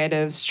 artists,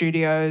 creatives,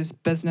 studios,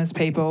 business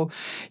people,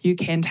 you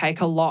can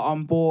take a lot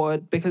on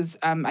board, because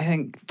I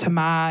think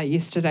Tamar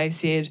yesterday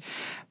said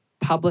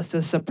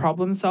publicists are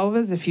problem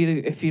solvers.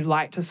 If you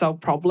like to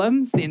solve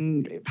problems,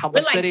 then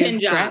publicity is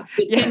great.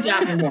 We're like 10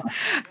 jobs and more.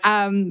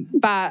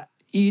 But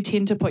you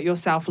tend to put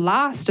yourself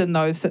last in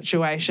those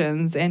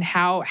situations. And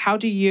how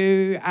do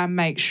you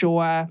make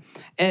sure,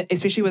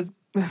 especially with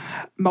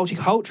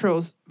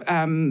multicultural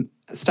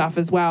stuff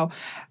as well,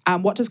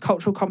 what does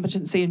cultural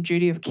competency and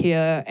duty of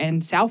care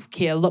and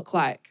self-care look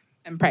like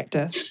in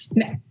practice?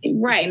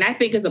 Right. And I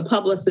think as a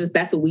publicist,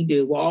 that's what we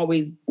do. We're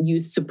always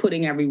used to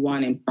putting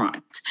everyone in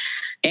front.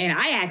 And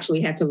I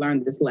actually had to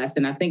learn this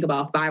lesson, I think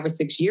about 5 or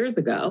 6 years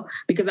ago,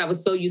 because I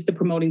was so used to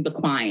promoting the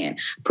client,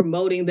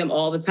 promoting them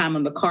all the time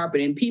on the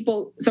carpet. And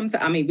people,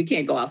 sometimes, I mean, we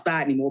can't go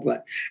outside anymore,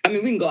 but I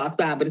mean, we can go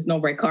outside, but it's no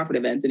red carpet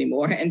events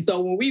anymore. And so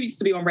when we used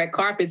to be on red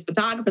carpets,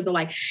 photographers are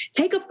like,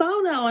 take a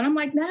photo. And I'm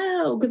like,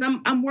 no, because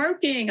I'm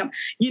working,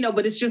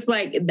 but it's just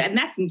like, and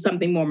that's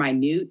something more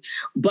minute,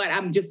 but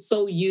I'm just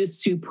so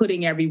used to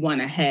putting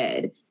everyone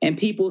ahead. And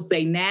people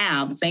say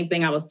now, the same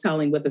thing I was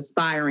telling with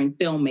aspiring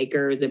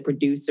filmmakers and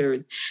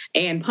producers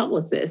and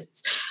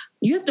publicists,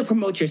 you have to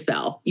promote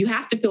yourself. You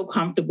have to feel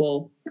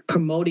comfortable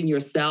promoting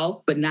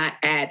yourself, but not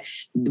at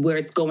where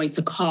it's going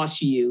to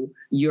cost you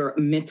your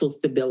mental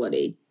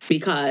stability.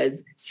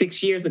 Because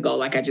 6 years ago,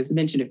 like I just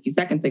mentioned a few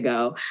seconds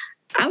ago,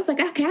 I was like,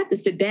 I have to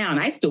sit down.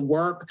 I used to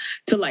work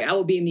till I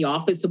would be in the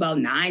office till about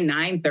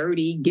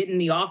 9:30, get in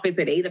the office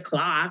at 8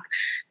 o'clock.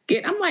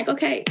 I'm like,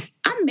 okay,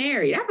 I'm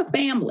married. I have a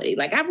family.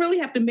 Like, I really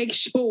have to make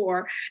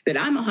sure that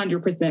I'm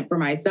 100% for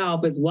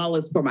myself as well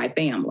as for my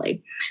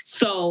family.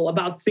 So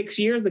about 6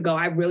 years ago,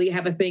 I really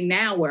have a thing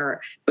now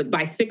but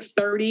by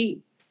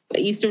 6:30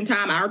 Eastern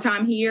time, our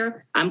time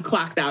here, I'm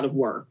clocked out of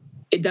work.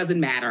 It doesn't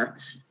matter.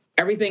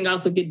 Everything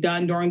else will get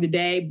done during the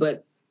day,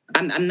 but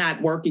I'm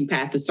not working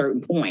past a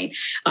certain point.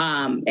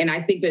 And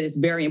I think that it's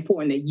very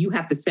important that you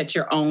have to set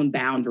your own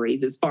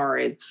boundaries as far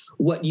as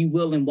what you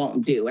will and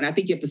won't do. And I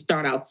think you have to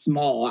start out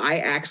small.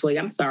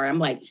 I'm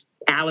like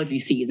allergy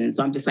season.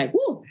 So I'm just like,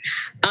 whoo.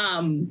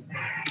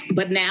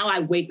 But now I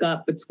wake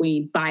up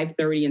between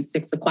 5:30 and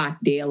 6 o'clock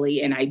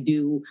daily. And I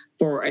do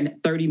for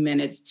 30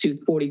 minutes to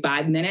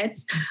 45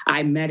 minutes.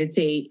 I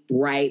meditate,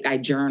 write, I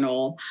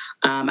journal.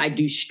 I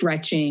do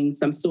stretching,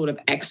 some sort of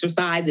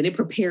exercise, and it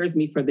prepares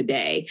me for the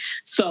day.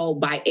 So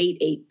by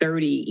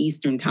 8:30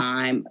 Eastern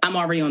time, I'm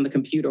already on the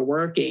computer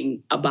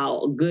working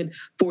about a good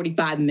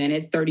 45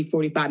 minutes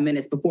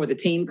before the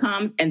team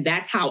comes. And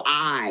that's how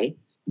I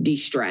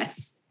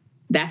de-stress.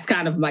 That's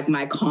kind of like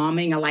my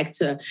calming. I like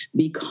to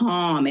be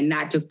calm and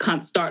not just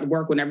start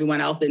work when everyone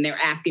else and they're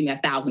asking me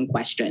 1,000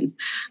 questions.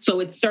 So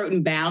it's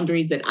certain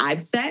boundaries that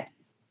I've set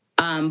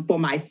for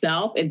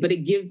myself, but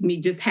it gives me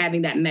just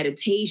having that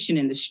meditation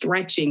and the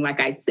stretching, like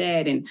I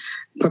said, and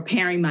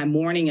preparing my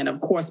morning. And of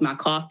course, my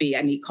coffee.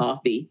 I need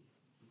coffee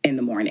in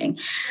the morning.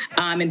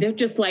 And they're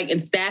just like, in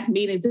staff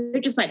meetings,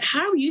 they're just like,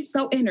 how are you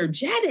so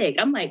energetic?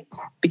 I'm like,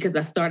 because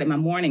I started my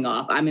morning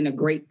off. I'm in a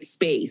great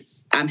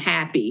space. I'm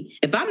happy.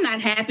 If I'm not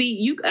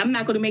happy, I'm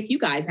not going to make you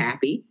guys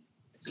happy.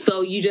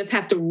 So you just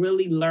have to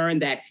really learn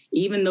that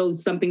even though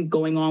something's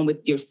going on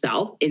with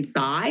yourself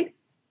inside,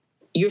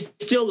 you're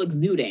still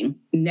exuding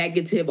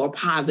negative or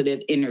positive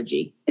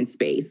energy in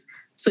space.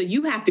 So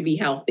you have to be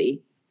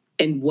healthy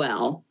and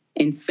well,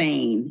 and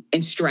sane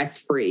and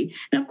stress-free.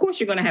 And of course,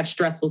 you're going to have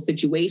stressful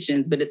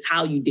situations, but it's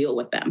how you deal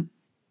with them.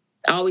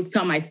 I always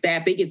tell my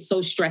staff, they get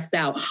so stressed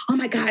out. Oh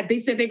my God, they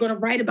said they're going to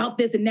write about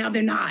this and now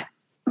they're not.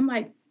 I'm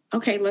like,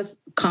 okay, let's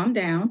calm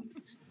down.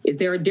 Is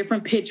there a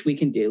different pitch we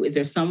can do? Is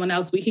there someone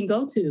else we can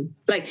go to?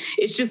 Like,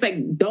 it's just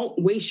like, don't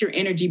waste your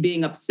energy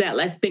being upset.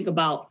 Let's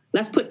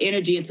put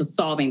energy into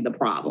solving the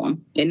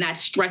problem and not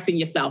stressing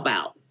yourself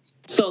out.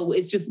 So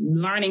it's just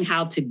learning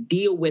how to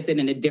deal with it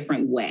in a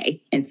different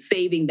way and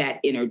saving that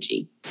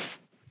energy.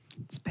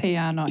 It's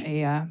PR, not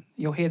ER.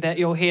 You'll hear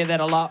that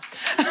a lot.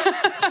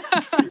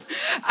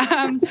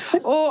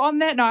 Or on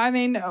that note, I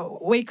mean,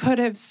 we could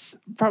have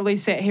probably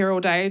sat here all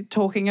day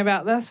talking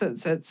about this.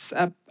 It's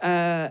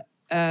a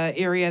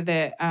area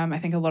that I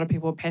think a lot of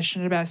people are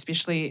passionate about,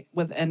 especially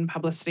within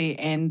publicity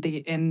and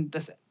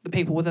the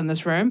people within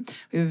this room.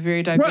 We have a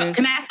very diverse. Brooke,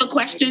 can I ask a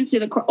question to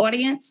the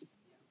audience?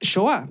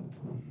 Sure.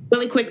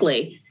 Really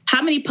quickly,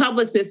 how many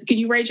publicists, can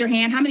you raise your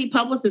hand? How many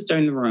publicists are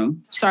in the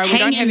room? Sorry, we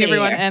don't have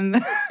everyone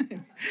in.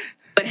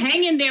 But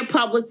hang in there,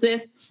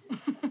 publicists.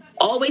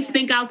 Always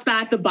think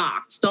outside the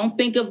box. Don't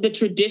think of the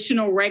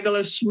traditional,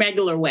 regular,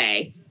 schmegular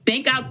way.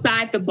 Think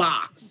outside the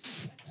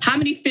box. How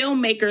many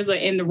filmmakers are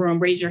in the room?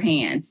 Raise your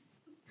hands.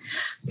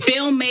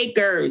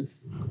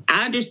 Filmmakers,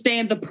 I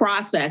understand the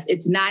process.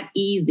 It's not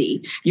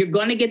easy. You're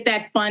going to get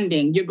that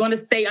funding. You're going to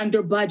stay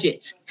under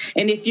budget.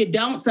 And if you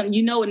don't,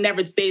 it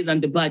never stays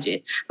under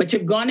budget. But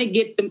you're going to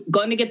get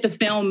the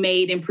film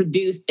made and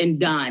produced and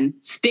done.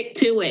 Stick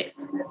to it.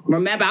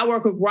 Remember, I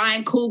work with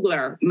Ryan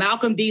Coogler,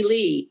 Malcolm D.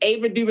 Lee.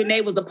 Ava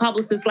DuVernay was a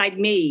publicist like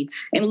me.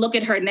 And look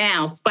at her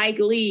now. Spike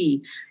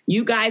Lee.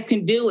 You guys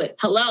can do it.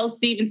 Hello,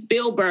 Steven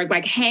Spielberg.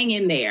 Like, hang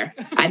in there.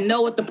 I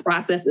know what the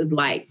process is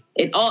like.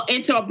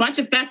 Enter a bunch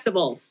of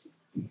festivals.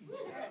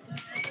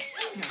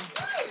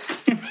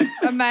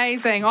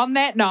 Amazing. On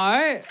that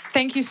note,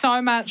 thank you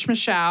so much,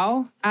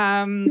 Michelle.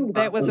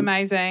 That was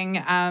amazing.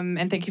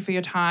 And thank you for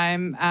your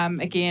time.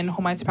 Again,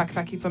 homai te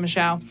pakapaki for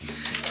Michelle.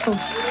 Cool.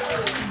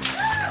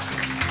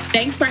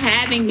 Thanks for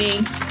having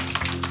me.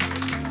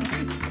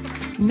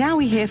 Now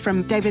we hear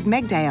from David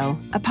Megdale,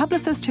 a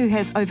publicist who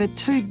has over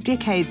 2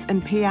 decades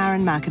in PR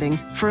and marketing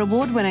for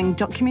award-winning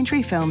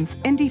documentary films,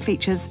 indie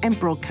features and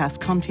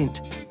broadcast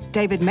content.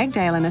 David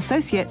Megdale and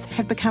Associates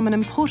have become an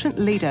important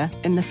leader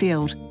in the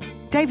field.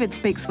 David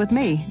speaks with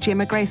me,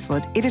 Gemma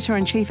Gracewood,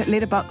 Editor-in-Chief at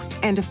Letterboxd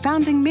and a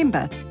founding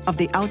member of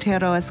the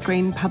Aotearoa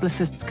Screen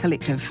Publicists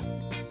Collective.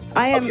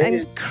 I am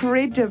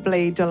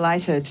incredibly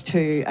delighted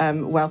to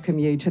welcome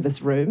you to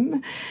this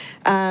room.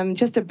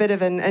 Just a bit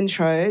of an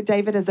intro.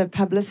 David is a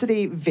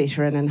publicity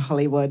veteran in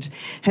Hollywood.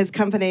 His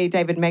company,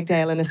 David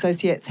Magdale and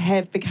Associates,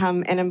 have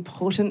become an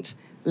important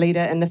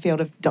leader in the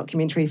field of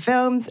documentary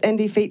films,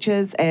 indie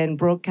features and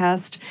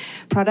broadcast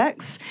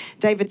products.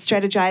 David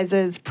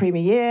strategizes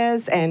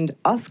premieres and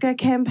Oscar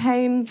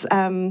campaigns.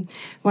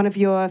 One of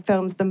your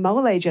films, The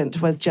Mole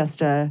Agent, was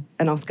just an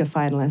Oscar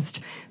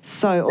finalist.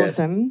 So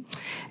awesome.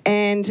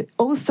 And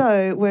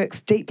also works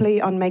deeply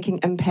on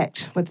making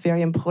impact with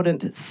very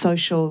important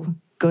social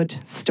good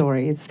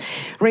stories.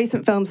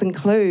 Recent films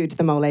include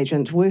The Mole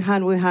Agent,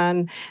 Wuhan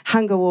Wuhan,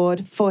 Hunger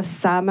Ward, For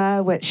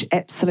Sama, which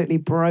absolutely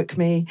broke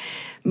me,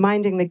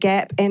 Minding the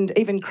Gap, and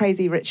even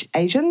Crazy Rich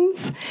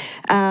Asians,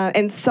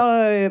 and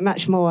so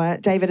much more.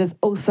 David is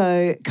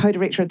also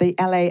co-director of the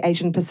LA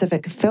Asian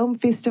Pacific Film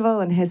Festival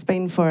and has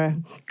been for a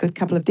good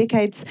couple of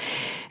decades,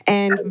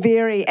 and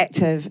very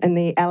active in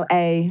the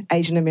LA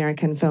Asian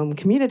American film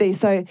community.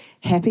 So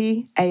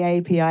happy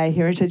AAPI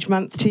Heritage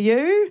Month to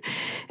you,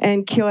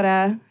 and kia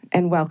ora,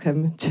 and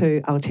welcome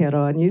to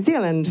Aotearoa, New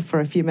Zealand, for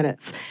a few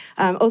minutes.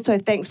 Also,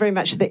 thanks very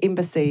much to the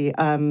Embassy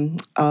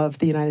of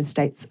the United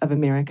States of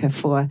America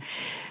for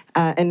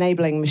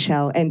enabling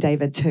Michelle and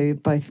David to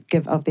both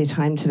give of their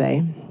time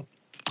today.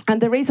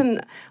 And the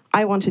reason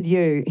I wanted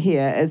you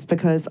here is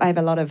because I have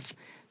a lot of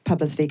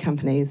publicity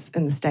companies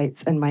in the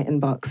States in my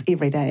inbox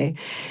every day,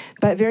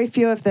 but very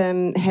few of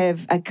them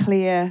have a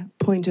clear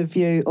point of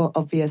view or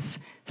obvious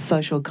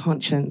social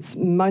conscience.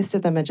 Most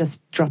of them are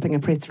just dropping a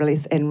press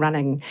release and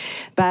running.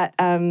 But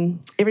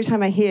every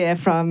time I hear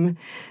from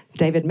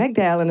David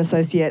Magdale and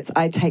Associates,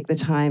 I take the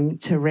time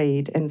to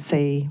read and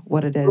see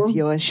what it is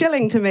you're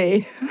shilling to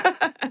me.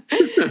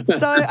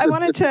 So I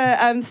wanted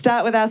to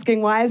start with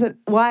asking,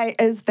 why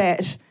is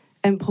that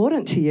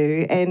important to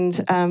you,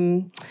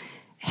 and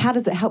how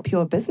does it help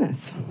your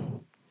business?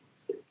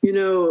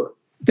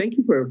 Thank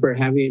you for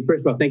having me.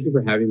 First of all, thank you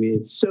for having me.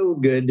 It's so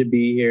good to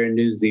be here in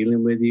New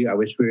Zealand with you. I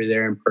wish we were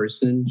there in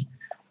person.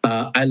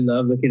 I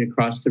love looking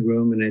across the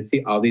room and I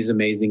see all these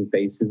amazing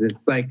faces.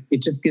 It's like,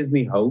 it just gives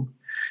me hope.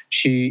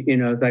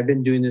 I've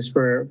been doing this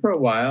for a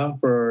while,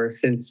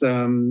 since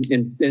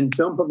in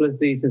film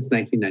publicity since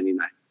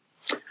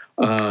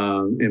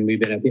 1999. And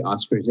we've been at the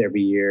Oscars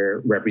every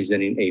year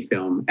representing a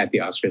film at the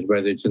Oscars,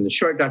 whether it's in the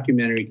short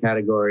documentary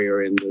category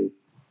or in the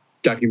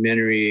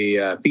documentary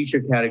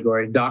feature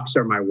category. Docs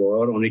are my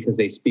world only because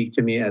they speak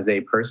to me as a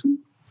person.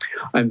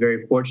 I'm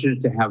very fortunate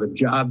to have a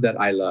job that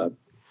I love.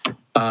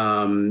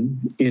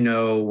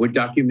 With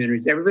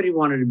documentaries, everybody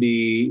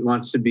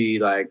wants to be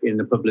like in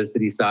the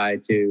publicity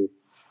side too.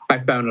 I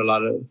found a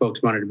lot of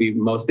folks wanted to be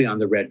mostly on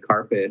the red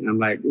carpet. And I'm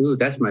like, ooh,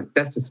 that's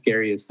the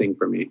scariest thing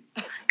for me.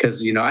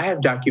 Because, I have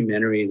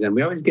documentaries and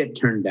we always get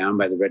turned down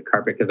by the red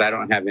carpet because I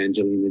don't have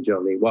Angelina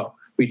Jolie. Well,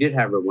 we did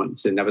have her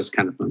once and that was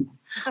kind of fun.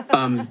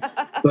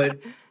 But,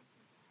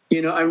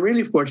 I'm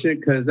really fortunate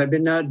because I've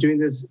been now doing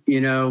this,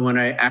 when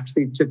I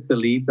actually took the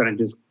leap and I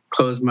just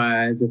closed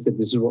my eyes, I said,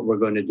 this is what we're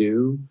going to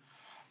do.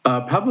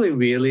 I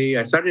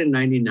started in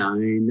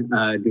 99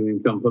 doing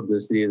film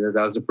publicity. That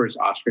was the first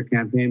Oscar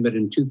campaign. But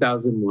in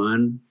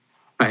 2001,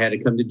 I had to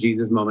come to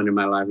Jesus moment in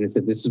my life. And I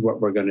said, this is what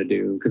we're going to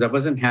do. Because I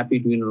wasn't happy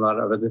doing a lot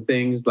of other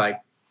things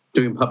like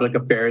doing public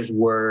affairs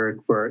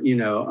work for,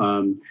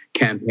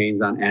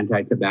 campaigns on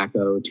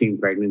anti-tobacco, teen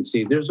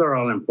pregnancy. Those are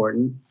all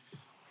important.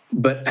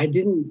 But it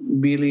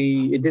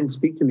didn't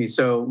speak to me.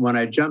 So when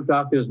I jumped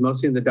off, it was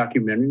mostly in the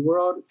documentary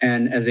world.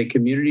 And as a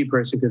community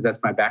person, because that's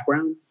my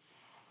background,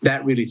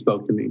 that really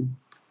spoke to me.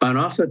 And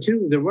also,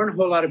 too, there weren't a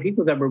whole lot of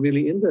people that were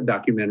really in the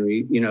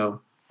documentary,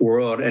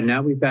 world. And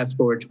now we fast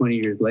forward 20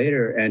 years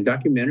later, and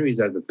documentaries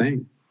are the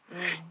thing.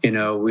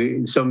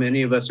 So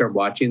many of us are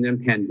watching them.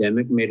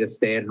 Pandemic made us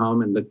stay at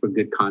home and look for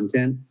good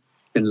content.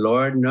 And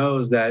Lord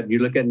knows that you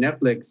look at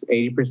Netflix,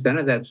 80%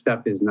 of that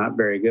stuff is not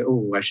very good.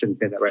 Oh, I shouldn't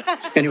say that, right?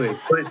 Anyway,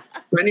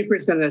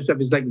 20% of that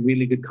stuff is like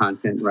really good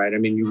content, right? I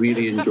mean, you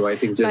really enjoy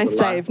things. Nice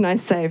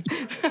save.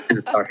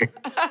 Sorry.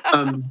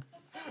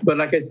 But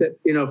like I said,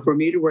 for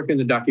me to work in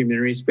the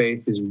documentary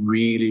space is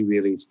really,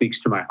 really speaks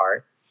to my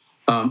heart.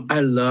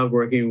 I love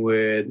working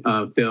with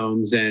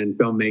films and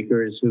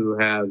filmmakers who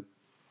have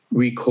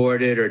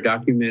recorded or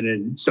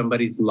documented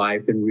somebody's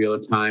life in real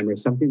time, or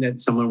something that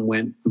someone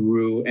went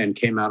through and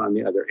came out on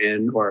the other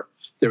end, or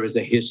there was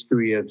a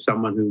history of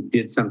someone who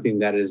did something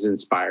that is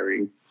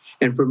inspiring.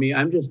 And for me,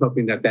 I'm just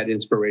hoping that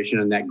inspiration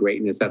and that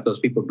greatness that those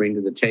people bring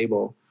to the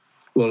table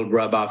will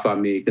rub off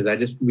on me, because I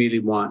just really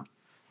want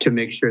to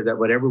make sure that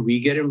whatever we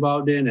get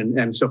involved in, and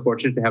I'm so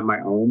fortunate to have my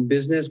own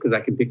business because I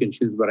can pick and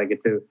choose what I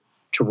get to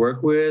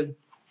work with,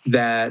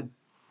 that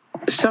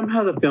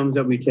somehow the films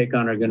that we take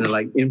on are going to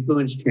like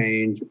influence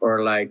change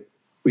or like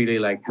really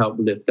like help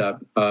lift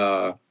up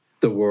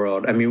the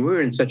world. I mean,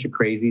 we're in such a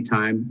crazy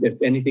time.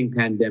 If anything,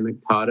 pandemic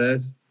taught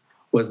us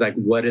was like,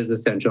 what is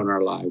essential in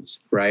our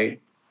lives,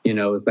 right?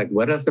 It's like,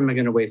 what else am I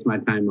going to waste my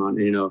time on?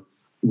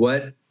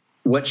 What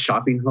what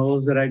shopping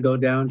holes that I go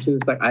down to.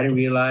 It's like, I didn't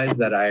realize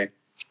that I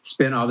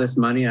spent all this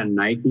money on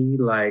Nike,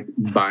 like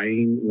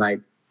buying, like,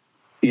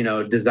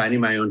 designing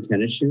my own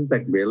tennis shoes.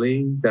 Like,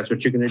 really? That's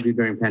what you're going to do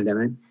during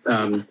pandemic?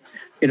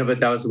 But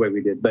that was the way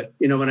we did. But,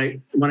 when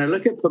I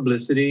look at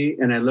publicity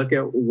and I look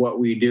at what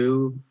we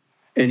do,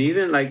 and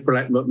even like for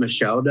like what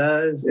Michelle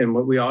does and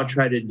what we all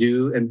try to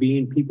do, and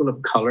being people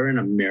of color in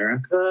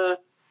America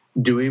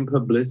doing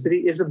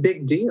publicity is a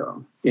big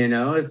deal.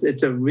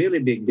 It's a really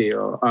big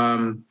deal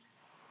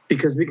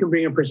because we can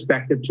bring a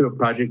perspective to a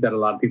project that a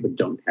lot of people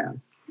don't have.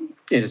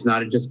 And it's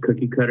not just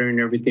cookie cutter and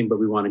everything, but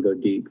we want to go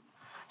deep.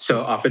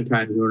 So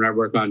oftentimes when I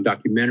work on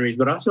documentaries,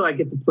 but also I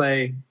get to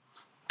play,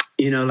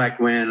 like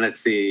when,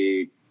 let's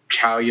see,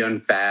 Chow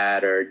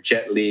Yun-fat or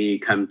Jet Li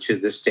come to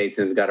the States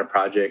and got a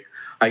project,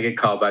 I get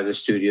called by the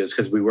studios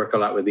because we work a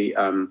lot with the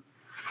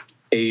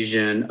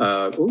Asian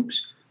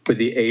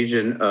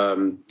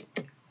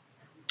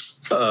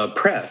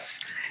press.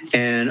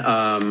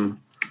 And,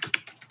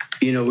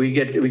 we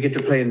get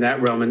to play in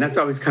that realm. And that's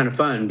always kind of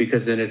fun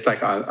because then it's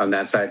like on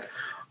that side.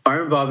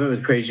 Our involvement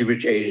with Crazy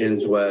Rich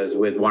Asians was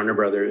with Warner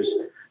Brothers.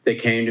 They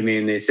came to me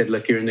and they said,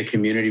 look, you're in the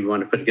community. We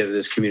want to put together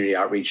this community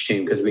outreach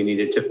team because we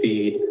needed to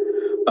feed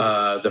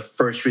the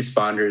first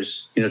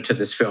responders, to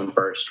this film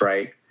first,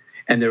 right?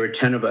 And there were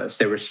 10 of us.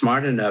 They were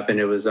smart enough, and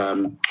it was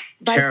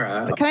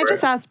Tara. Can I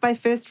just ask, by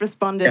first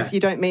responders, you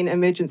don't mean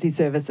emergency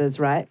services,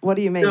 right? What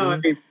do you mean? No,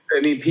 I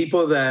mean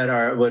people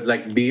that would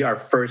like be our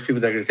first people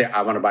that are going to say,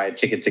 I want to buy a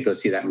ticket to go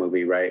see that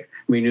movie, right?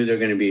 We knew they're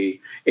going to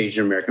be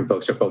Asian American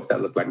folks or folks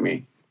that look like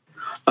me.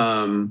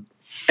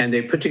 And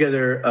they put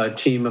together a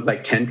team of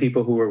like 10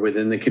 people who were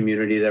within the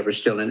community that were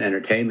still in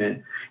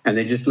entertainment. And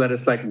they just let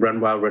us like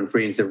run wild, run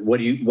free and said, what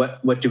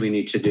do we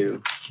need to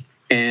do?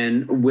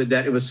 And with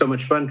that, it was so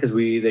much fun because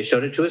they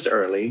showed it to us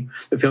early.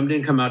 The film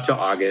didn't come out till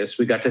August.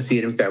 We got to see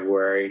it in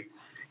February.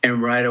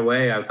 And right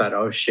away, I thought,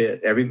 oh,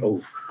 shit.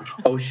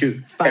 Oh,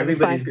 shoot.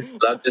 Everybody's going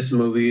to love this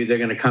movie. They're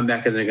going to come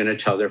back and they're going to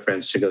tell their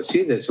friends to go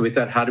see this. So we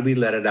thought, how do we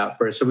let it out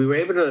first? So we were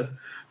able to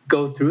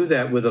go through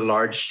that with a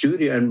large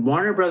studio. And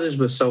Warner Brothers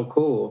was so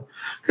cool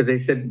because they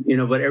said,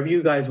 whatever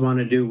you guys want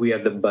to do, we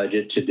have the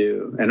budget to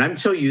do. And I'm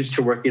so used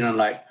to working on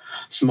like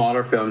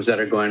smaller films that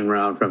are going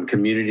around from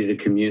community to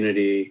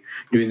community,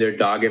 doing their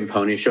dog and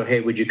pony show.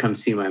 Hey, would you come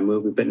see my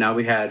movie? But now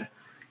we had,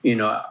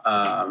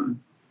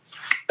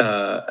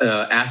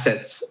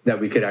 assets that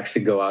we could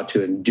actually go out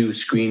to and do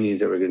screenings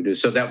that we're going to do.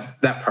 So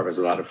that part was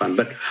a lot of fun.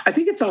 But I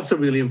think it's also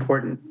really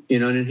important,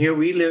 and here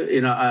we live,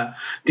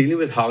 dealing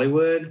with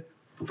Hollywood.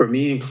 For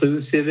me,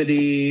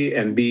 inclusivity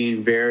and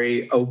being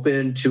very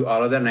open to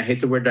all of that. And I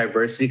hate the word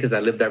diversity because I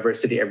live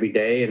diversity every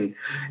day. And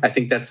I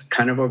think that's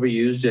kind of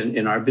overused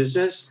in our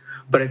business.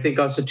 But I think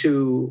also,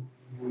 too,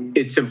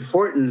 it's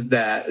important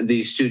that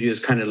these studios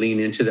kind of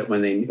lean into that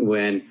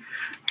when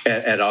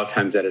at all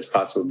times that is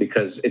possible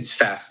because it's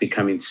fast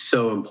becoming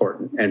so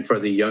important. And for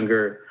the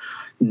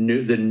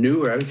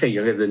newer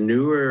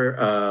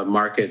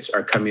markets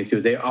are coming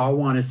through. They all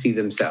want to see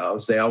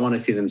themselves. They all want to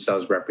see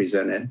themselves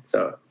represented.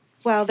 So.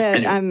 Well,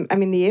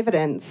 the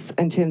evidence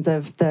in terms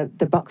of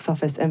the box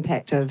office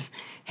impact of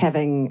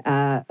having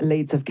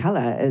leads of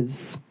colour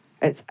it's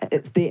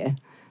there.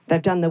 They've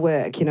done the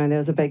work. There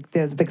was a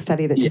big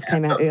study that just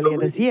came out earlier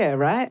this year,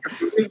 right?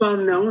 We've all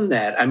known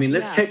that. I mean,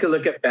 let's take a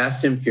look at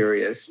Fast and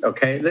Furious.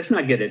 Okay, let's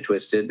not get it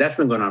twisted. That's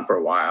been going on for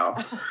a while.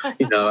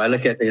 I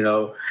look at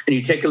and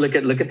you take a look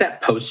at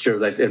that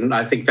poster. And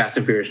I think Fast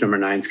and Furious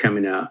 #9 is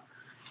coming out.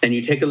 And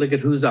you take a look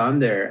at who's on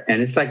there,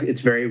 and it's like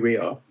it's very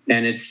real,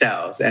 and it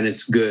sells, and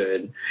it's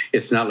good.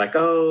 It's not like,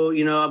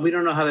 we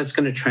don't know how that's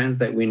going to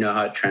translate. We know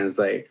how it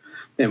translates,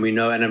 and we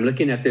know. And I'm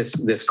looking at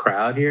this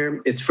crowd here.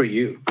 It's for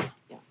you.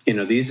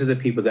 These are the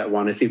people that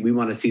want to see. We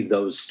want to see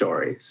those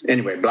stories.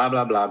 Anyway, blah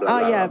blah blah blah.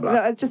 Oh yeah, blah,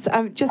 blah. No, it's just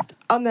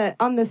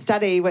on the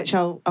study, which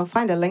I'll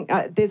find a link.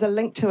 There's a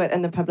link to it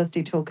in the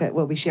publicity toolkit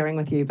we'll be sharing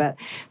with you. But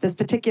this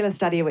particular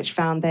study, which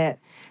found that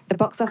the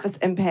box office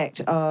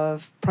impact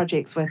of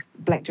projects with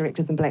Black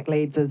directors and Black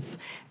leads is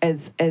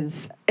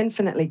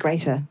infinitely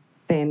greater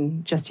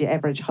than just your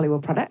average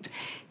Hollywood product.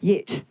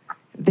 Yet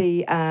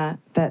the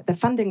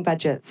funding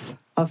budgets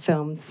of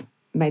films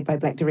made by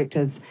Black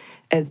directors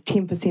is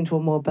 10%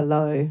 or more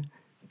below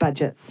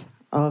budgets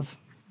of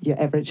your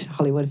average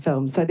Hollywood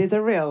film. So there's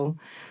a real,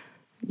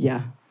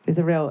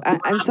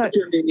 and so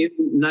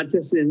not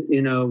just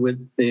with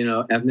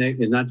ethnic,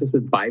 and not just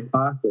with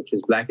BIPOC, which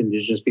is Black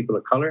Indigenous people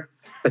of color.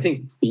 I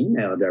think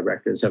female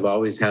directors have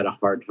always had a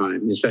hard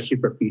time, especially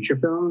for feature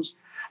films.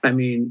 I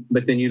mean,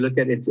 but then you look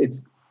at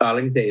it's all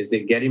I can say is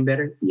it getting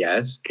better?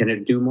 Yes. Can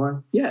it do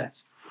more?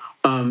 Yes.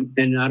 And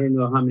I don't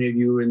know how many of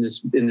you in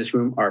this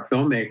room are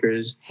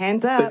filmmakers.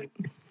 Hands up.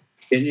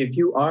 And if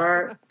you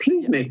are,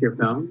 please make your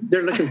film.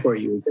 They're looking for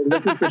you. They're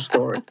looking for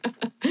story.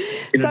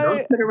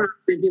 Don't sit around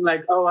thinking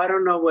like, oh, I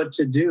don't know what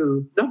to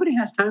do. Nobody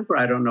has time for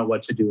I don't know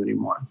what to do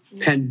anymore.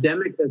 Yeah.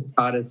 Pandemic has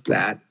taught us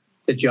that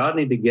y'all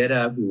need to get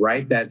up,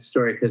 write that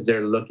story because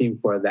they're looking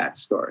for that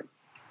story.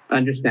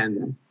 Understand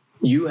that.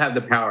 You have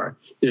the power.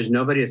 There's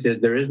nobody that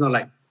says, there is no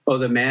like, oh,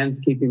 the man's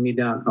keeping me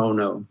down. Oh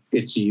no,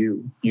 it's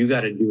you. You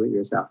got to do it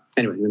yourself.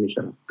 Anyway, let me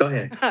shut up. Go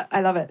ahead.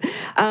 I love it.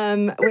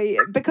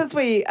 Because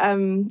we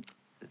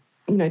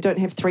don't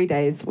have 3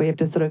 days, we have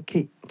to sort of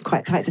keep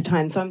quite tight to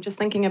time. So I'm just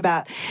thinking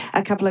about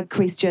a couple of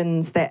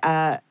questions that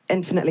are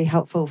infinitely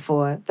helpful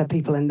for the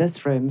people in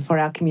this room, for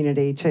our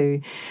community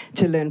to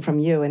learn from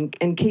you. And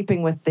in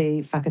keeping with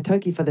the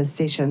whakatauki for this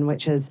session,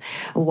 which is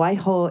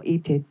waiho i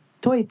te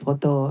toi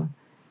poto,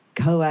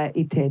 kaua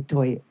i te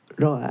toi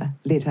roa.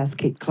 Let us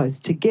keep close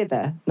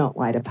together, not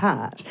wide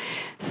apart.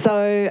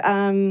 So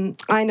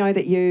I know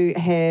that you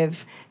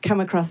have come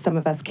across some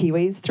of us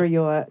Kiwis through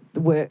your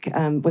work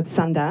with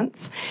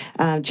Sundance,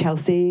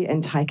 Chelsea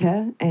and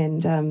Taika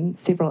and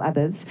several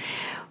others.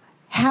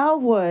 How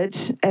would,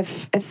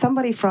 if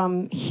somebody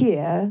from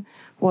here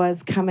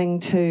was coming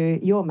to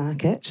your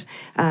market,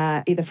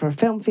 either for a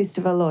film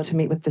festival or to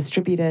meet with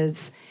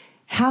distributors,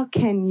 how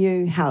can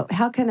you help?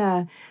 How can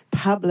a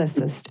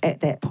publicist at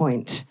that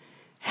point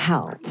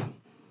help?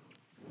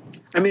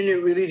 I mean,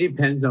 it really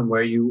depends on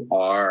where you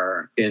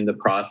are in the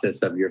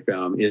process of your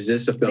film. Is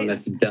this a film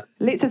that's done?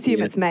 Let's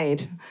assume it's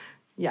made.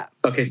 Yeah.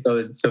 Okay, so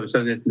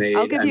it's made.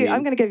 I'm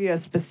going to give you a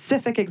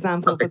specific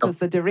example because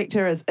the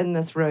director is in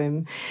this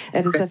room.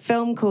 It is a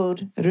film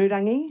called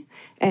Rurangi,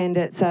 and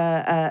it's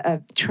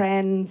a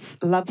trans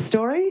love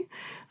story,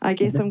 I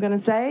guess I'm going to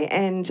say,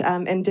 and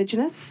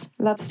Indigenous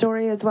love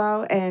story as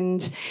well.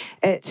 And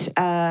it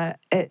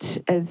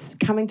is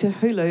coming to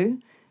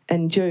Hulu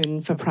in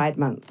June for Pride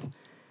Month.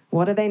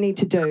 What do they need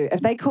to do?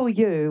 If they call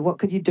you, what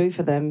could you do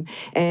for them,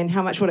 and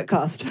how much would it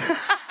cost?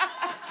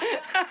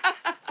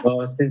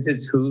 Well, since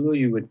it's Hulu,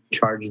 you would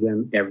charge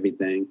them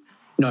everything.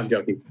 No, I'm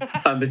joking.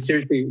 But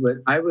seriously,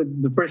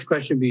 the first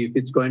question would be, if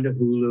it's going to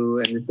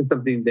Hulu, and this is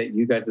something that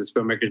you guys as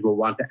filmmakers will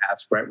want to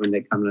ask right when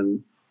they come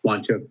and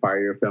want to acquire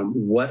your film,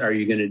 what are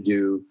you going to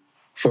do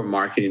for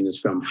marketing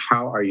this film?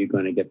 How are you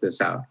going to get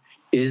this out?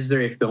 Is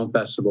there a film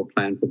festival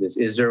plan for this?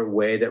 Is there a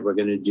way that we're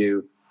going to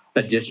do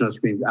additional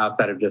screens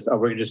outside of just,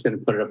 we're just going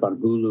to put it up on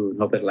Hulu and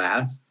hope it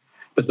lasts?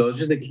 But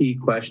those are the key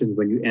questions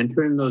when you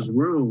enter in those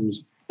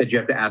rooms, that you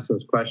have to ask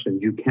those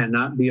questions. You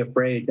cannot be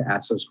afraid to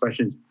ask those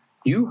questions.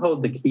 You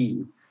hold the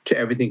key to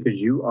everything because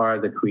you are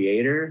the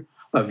creator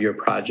of your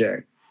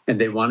project,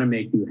 and they want to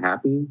make you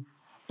happy.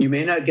 You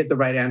may not get the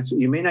right answer.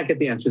 You may not get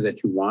the answer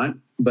that you want,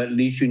 but at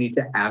least you need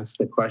to ask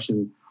the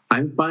question.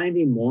 I'm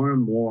finding more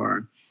and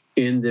more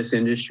in this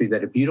industry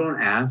that if you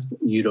don't ask,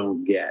 you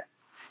don't get.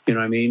 You know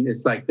what I mean?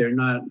 It's like they're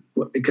not,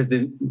 because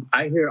then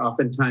I hear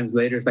oftentimes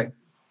later, it's like,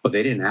 well,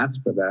 they didn't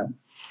ask for that.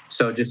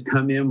 So just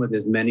come in with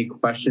as many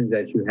questions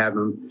as you have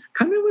them.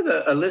 Come in with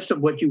a list of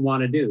what you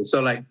want to do.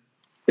 So like,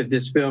 if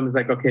this film is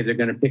like, okay, they're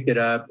going to pick it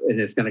up and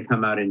it's going to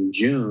come out in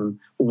June,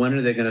 when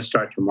are they going to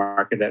start to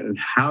market it, and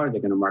how are they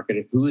going to market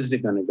it? Who is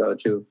it going to go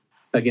to?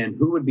 Again,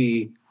 who would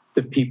be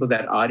the people,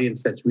 that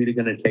audience that's really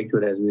going to take to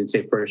it, as we would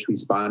say, first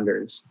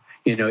responders?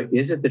 You know,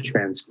 is it the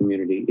trans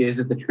community? Is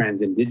it the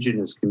trans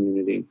indigenous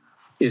community?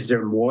 Is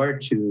there more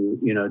to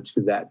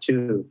that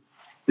too?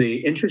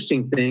 The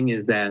interesting thing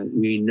is that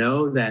we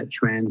know that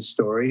trans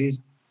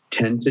stories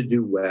tend to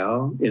do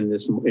well in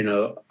this,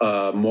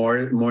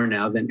 more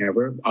now than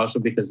ever, also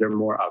because there are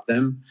more of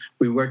them.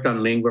 We worked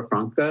on Lingua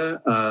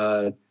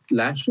Franca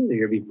last year, the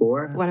year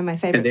before. One of my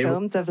favorite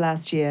films of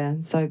last year.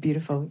 So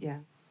beautiful, yeah.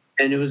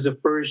 And it was the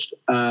first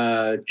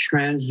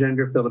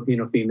transgender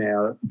Filipino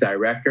female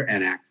director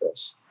and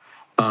actress.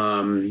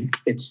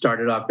 It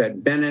started off at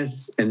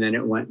Venice, and then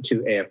it went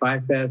to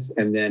AFI Fest,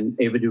 and then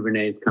Ava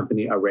DuVernay's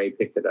company Array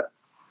picked it up.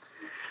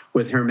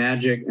 With her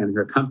magic and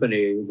her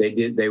company, they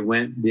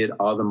did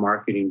all the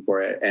marketing for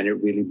it, and it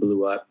really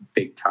blew up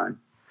big time.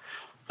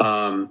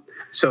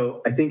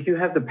 So I think you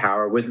have the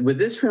power with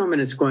this film,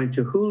 and it's going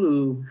to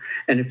Hulu.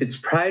 And if it's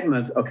Pride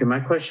Month, okay, my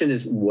question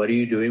is, what are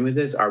you doing with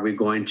this? Are we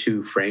going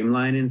to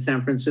Frameline in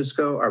San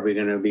Francisco? Are we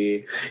going to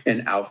be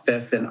in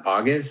Outfest in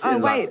August? Oh,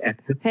 wait,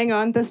 hang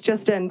on. This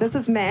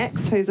is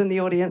Max, who's in the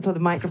audience with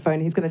the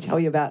microphone. He's going to tell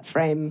you about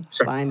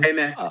Frameline. Hey,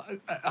 Max.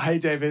 Hey,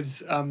 David.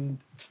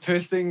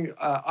 First thing,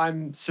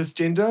 I'm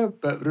cisgender,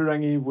 but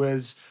Rurangi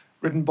was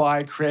written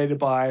by, created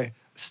by,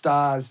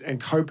 stars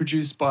and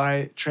co-produced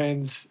by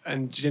trans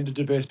and gender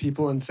diverse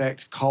people. In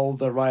fact, Cole,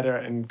 the writer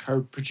and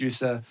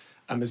co-producer,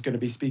 is going to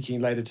be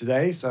speaking later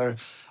today. So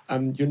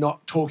you're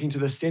not talking to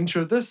the center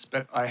of this,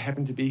 but I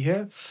happen to be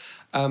here.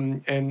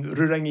 And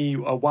Rurangi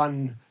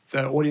won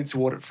the Audience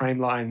Award at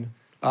Frameline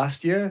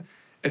last year.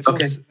 It's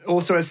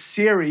also a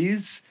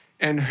series,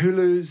 and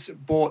Hulu's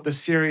bought the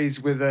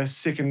series with a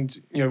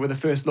second, with a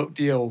first look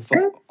deal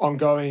for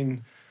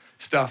ongoing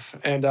stuff.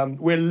 And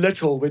we're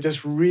little. We're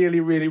just really,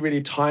 really,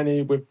 really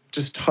tiny. We've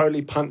just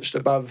totally punched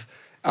above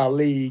our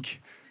league.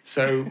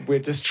 So we're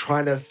just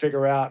trying to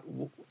figure out.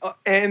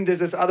 And there's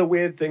this other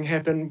weird thing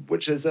happen,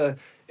 which is a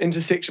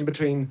intersection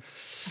between,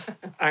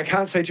 I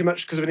can't say too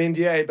much because of an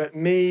NDA, but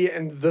me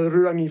and the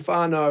Rurangi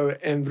whānau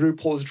and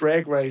RuPaul's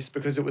Drag Race,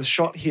 because it was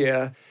shot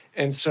here.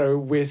 And so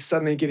we're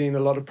suddenly getting a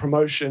lot of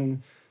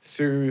promotion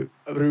through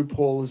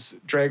RuPaul's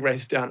Drag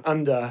Race Down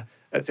Under.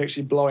 It's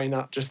actually blowing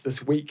up just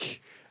this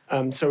week.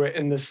 So we're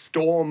in the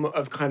storm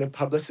of kind of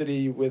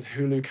publicity with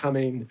Hulu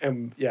coming,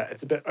 and yeah,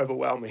 it's a bit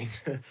overwhelming.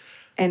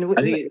 And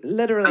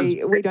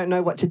literally, we don't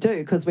know what to do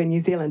because we're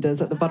New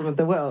Zealanders at the bottom of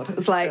the world.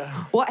 It's like,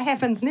 what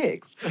happens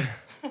next?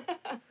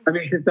 I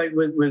mean, because like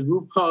with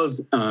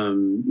RuPaul's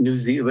New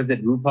Zealand, was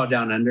it RuPaul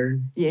Down Under?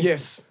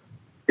 Yes.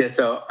 Yeah,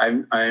 so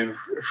I'm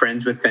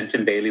friends with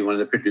Fenton Bailey, one of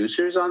the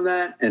producers on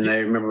that, and I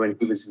remember when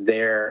he was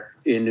there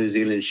in New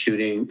Zealand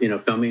shooting,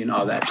 filming and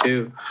all that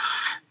too.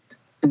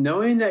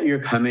 Knowing that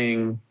you're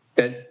coming,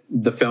 that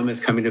the film is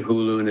coming to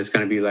Hulu and it's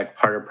going to be like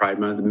part of Pride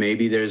Month,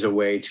 maybe there's a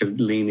way to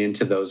lean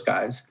into those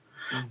guys,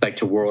 like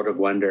to World of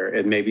Wonder,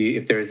 and maybe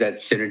if there's that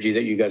synergy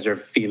that you guys are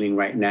feeling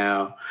right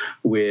now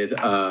with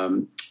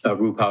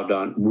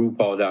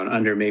RuPaul Down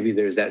Under, maybe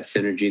there's that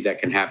synergy that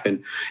can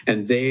happen,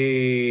 and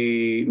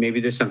maybe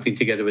there's something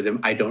together with them.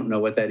 I don't know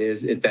what that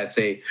is. If that's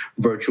a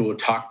virtual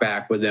talk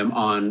back with them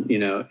on,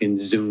 in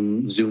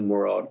Zoom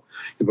world,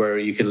 where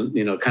you can,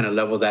 kind of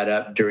level that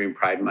up during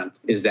Pride Month.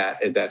 If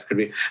that could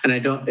be, and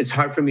it's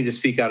hard for me to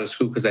speak out of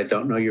school because I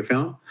don't know your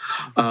film.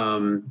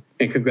 And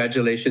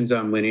congratulations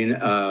on winning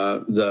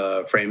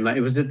the Frameline.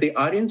 Was it the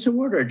Audience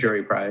Award or a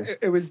Jury Prize?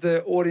 It was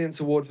the Audience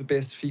Award for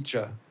Best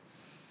Feature.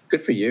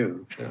 Good for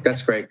you. Yeah.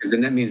 That's great, because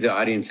then that means the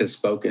audience has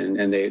spoken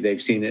and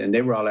they've seen it and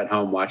they were all at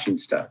home watching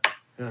stuff.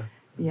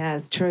 Yeah,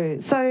 it's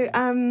true. So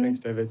thanks,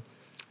 David.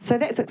 So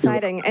that's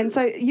exciting. And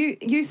so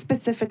you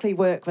specifically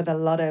work with a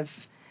lot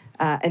of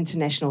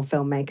international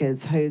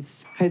filmmakers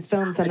whose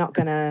films are not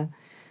going to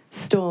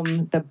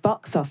storm the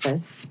box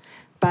office,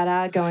 but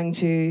are going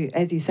to,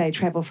 as you say,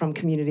 travel from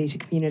community to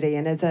community.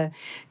 And as a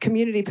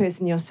community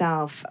person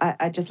yourself,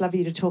 I'd just love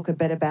you to talk a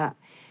bit about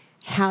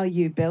how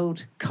you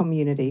build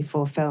community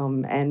for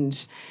film,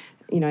 and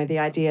the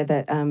idea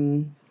that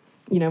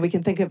we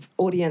can think of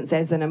audience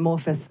as an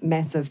amorphous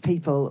mass of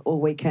people, or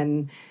we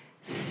can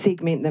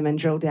segment them and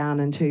drill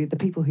down into the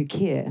people who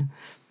care.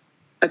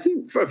 I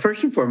think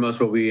first and foremost,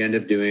 what we end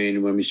up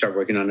doing when we start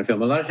working on a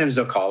film, a lot of times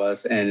they'll call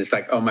us and it's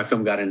like, oh, my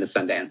film got into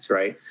Sundance,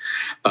 right?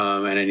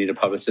 And I need a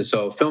publicist.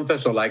 So film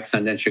festival like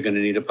Sundance, you're going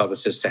to need a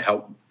publicist to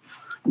help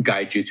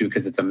guide you through,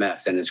 because it's a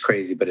mess and it's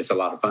crazy, but it's a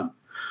lot of fun.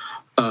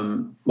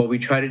 What we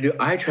try to do,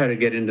 I try to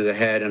get into the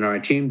head, and our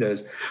team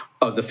does,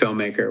 of the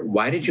filmmaker.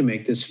 Why did you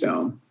make this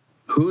film?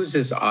 Who's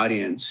this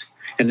audience?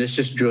 And let's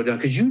just drill down,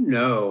 because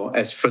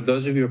as for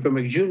those of you who are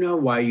filmmakers,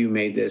 why you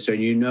made this, or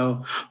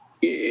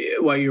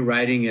why you're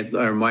writing it,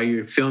 or why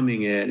you're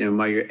filming it, and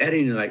why you're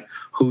editing it, like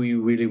who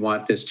you really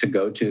want this to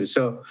go to.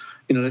 So,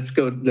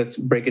 let's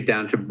break it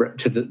down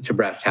to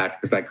brass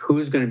tacks. Like,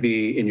 who's going to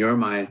be, in your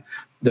mind,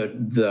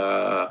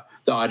 the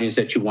audience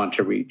that you want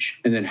to reach,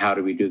 and then how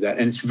do we do that?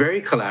 And it's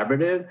very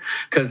collaborative,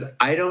 because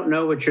I don't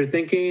know what you're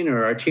thinking,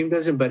 or our team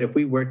doesn't, but if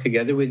we work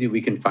together with you,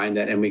 we can find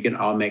that, and we can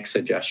all make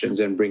suggestions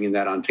and bringing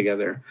that on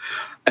together.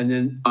 And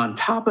then on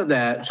top of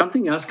that,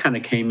 something else kind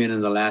of came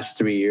in the last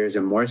 3 years,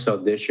 and more so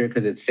this year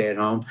because it's stay at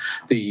home,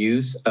 the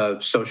use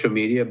of social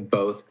media,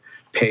 both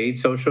paid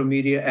social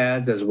media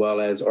ads as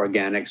well as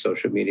organic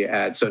social media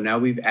ads. So now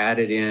we've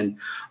added in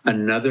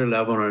another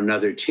level or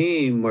another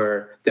team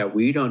that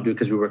we don't do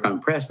because we work on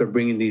press, but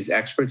bringing these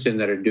experts in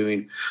that are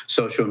doing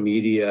social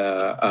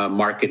media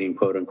marketing,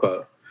 quote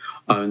unquote.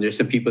 There's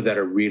some people that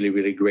are really,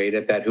 really great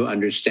at that, who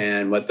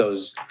understand what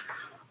those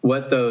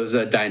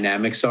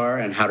dynamics are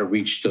and how to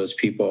reach those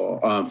people.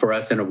 For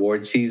us in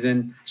award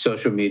season,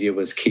 social media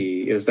was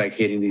key. It was like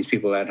hitting these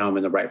people at home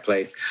in the right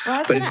place. Well, I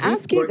was going to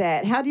ask you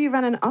that. How do you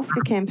run an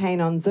Oscar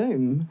campaign on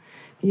Zoom?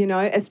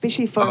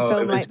 Especially for a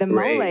film like The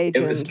Mole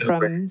Agent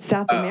from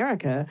South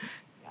America.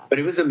 But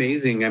it was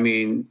amazing. I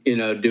mean,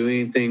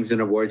 doing things in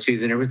award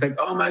season, everyone's like,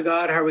 oh my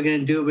God, how are we going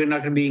to do it? We're not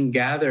going to be in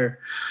gather.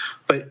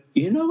 But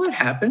what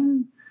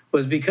happened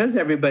was, because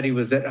everybody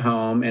was at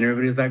home and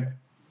everybody was like,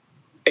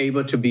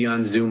 able to be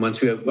on Zoom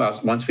once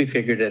we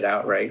figured it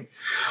out, right?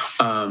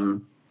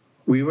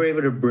 We were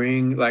able to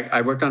bring, like,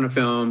 I worked on a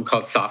film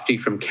called Softy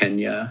from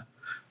Kenya.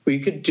 We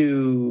could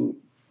do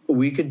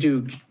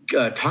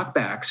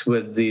talkbacks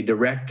with the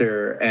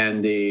director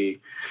and the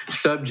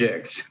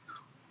subject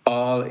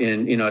all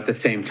in, at the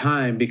same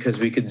time, because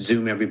we could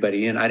Zoom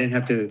everybody in. I didn't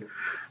have to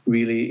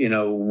really,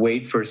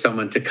 wait for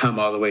someone to come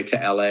all the way to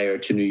LA or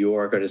to New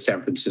York or to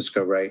San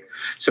Francisco, right?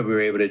 So we were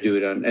able to do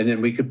it and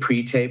then we could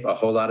pre-tape a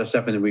whole lot of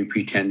stuff, and then we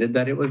pretended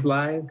that it was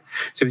live.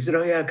 So we said,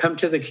 oh yeah, come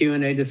to the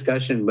Q&A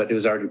discussion, but it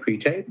was already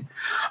pre-taped.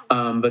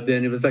 But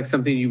then it was like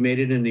something, you made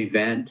it an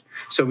event.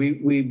 So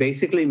we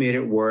basically made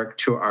it work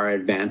to our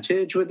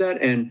advantage with that.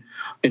 And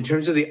in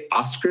terms of the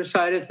Oscar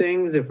side of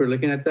things, if we're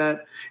looking at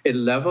that, it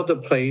leveled the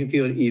playing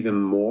field even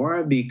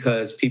more,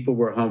 because people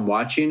were home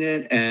watching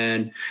it.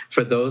 And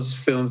for those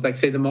films, like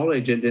say The Mole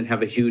Agent didn't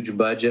have a huge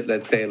budget,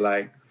 let's say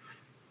like,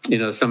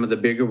 some of the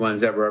bigger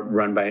ones that were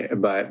run by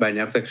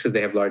Netflix, because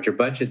they have larger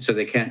budgets, so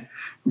they can't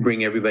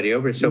bring everybody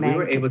over. So we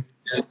were able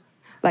to,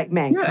 like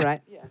Mank,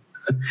 right? Yeah.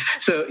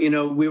 So,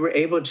 we were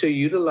able to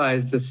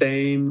utilize the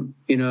same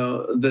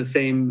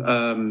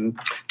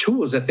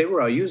tools that they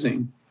were all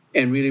using.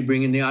 and really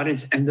bring in the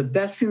audience. And the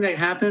best thing that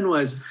happened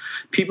was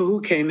people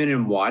who came in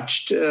and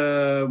watched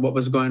what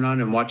was going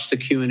on and watched the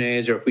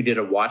Q&As, or if we did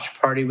a watch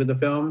party with the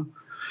film,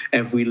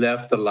 and if we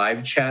left the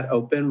live chat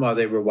open while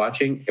they were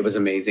watching, it was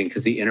amazing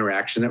because the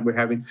interaction that we're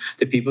having,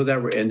 the people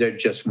that were in there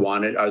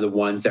are the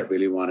ones that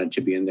really wanted to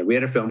be in there. We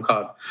had a film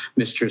called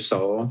Mr.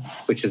 Soul,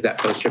 which is that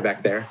poster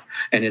back there.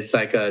 And it's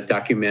like a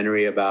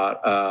documentary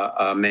about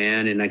a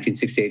man in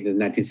 1968 to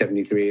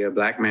 1973, a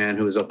black man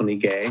who was openly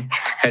gay,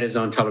 had his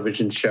own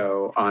television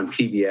show on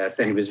PBS,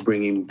 and he was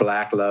bringing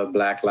Black love,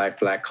 Black life,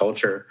 Black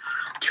culture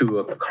to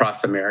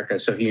across America.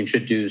 So he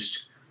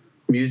introduced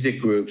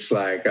music groups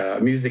like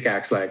music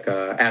acts like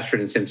Ashford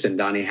and Simpson,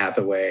 Donny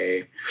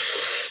Hathaway,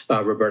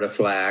 Roberta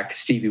Flack,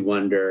 Stevie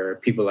Wonder,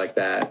 people like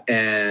that.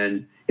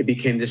 And it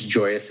became this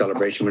joyous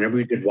celebration. Whenever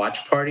we did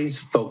watch parties,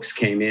 folks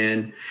came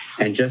in,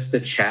 and just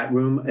the chat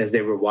room as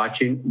they were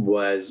watching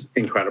was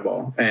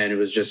incredible. And it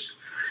was just,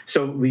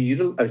 so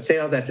I would say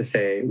all that to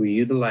say we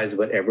utilized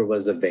whatever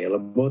was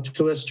available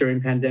to us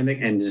during pandemic,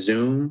 and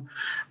Zoom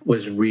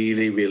was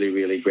really, really,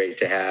 really great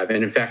to have.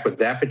 And in fact, with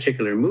that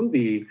particular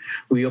movie,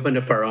 we opened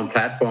up our own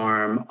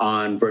platform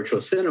on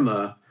virtual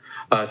cinema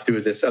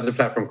through this other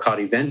platform called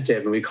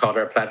Eventive, and we called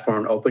our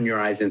platform Open Your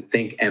Eyes and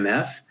Think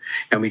MF.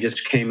 And we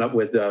just came up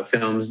with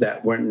films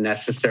that weren't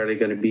necessarily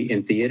going to be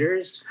in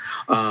theaters.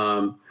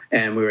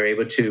 And we were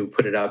able to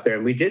put it out there,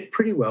 and we did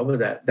pretty well with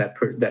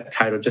that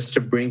title, just to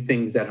bring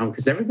things at home,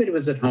 because everybody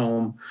was at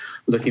home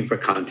looking for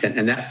content.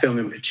 And that film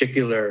in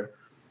particular,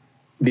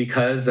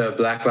 because of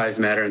Black Lives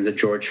Matter and the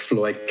George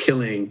Floyd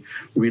killing,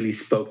 really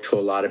spoke to a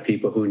lot of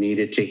people who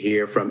needed to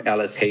hear from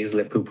Ellis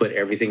Hazlip, who put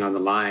everything on the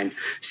line,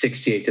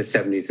 68 to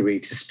 73,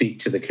 to speak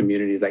to the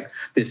communities like,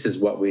 this is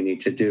what we need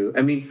to do.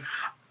 I mean,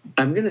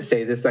 I'm going to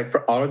say this, like,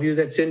 for all of you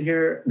that's in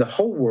here, the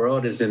whole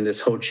world is in this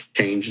whole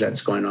change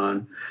that's going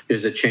on.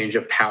 There's a change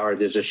of power.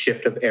 There's a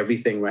shift of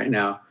everything right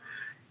now.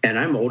 And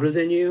I'm older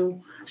than you,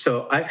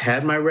 so I've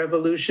had my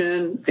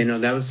revolution. You know,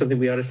 that was something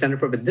we ought to stand up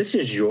for. But this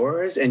is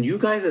yours, and you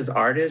guys as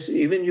artists,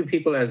 even you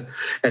people as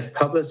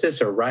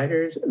publicists or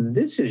writers,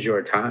 this is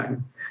your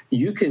time.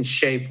 You can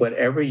shape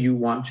whatever you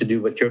want to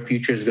do, what your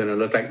future is going to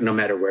look like, no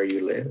matter where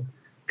you live.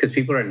 Because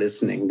people are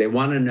listening. They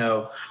want to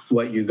know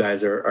what you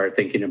guys are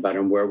thinking about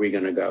and where we're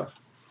going to go.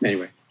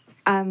 Anyway.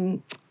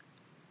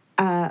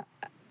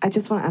 I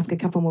just want to ask a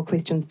couple more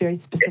questions very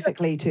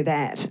specifically to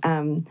that,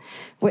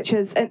 which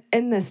is,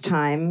 in this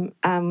time,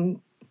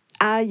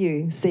 are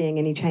you seeing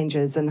any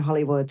changes in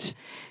Hollywood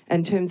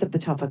in terms of the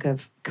topic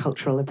of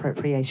cultural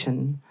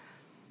appropriation?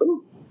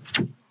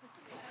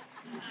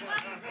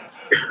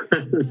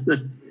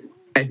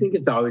 I think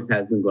it's always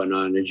has been going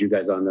on, as you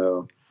guys all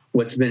know.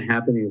 What's been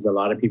happening is a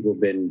lot of people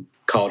have been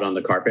called on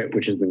the carpet,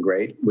 which has been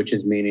great, which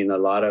is meaning a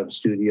lot of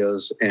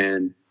studios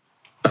and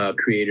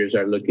creators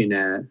are looking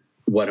at,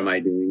 what am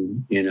I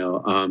doing? You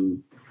know,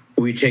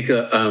 we take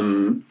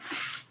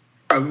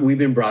we've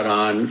been brought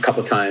on a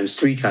couple times,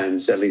 3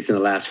 times, at least in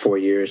the last 4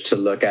 years, to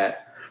look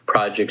at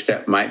projects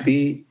that might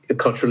be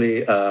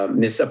culturally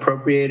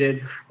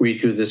misappropriated, read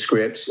through the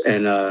scripts,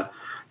 and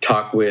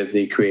talk with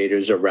the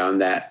creators around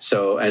that.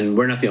 So, and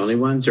we're not the only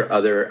ones. There are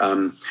other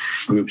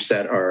groups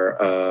that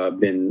are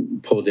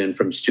been pulled in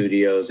from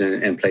studios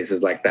and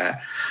places like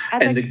that.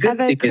 Are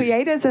the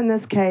creators in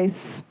this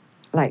case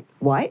like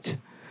white?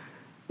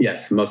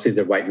 Yes, mostly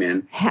they're white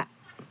men.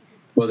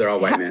 Well, they're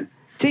all white men.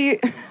 Do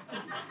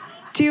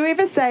you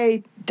ever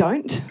say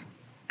don't?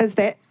 Is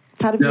that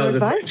part of your advice? No,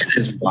 the question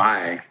is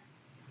why.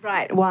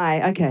 Right,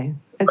 why? Okay.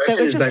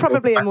 Which is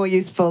probably a more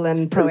useful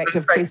and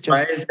proactive question.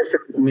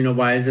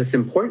 Why is this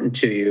important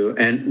to you?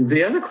 And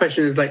the other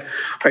question is like,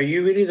 are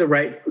you really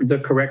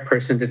the correct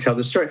person to tell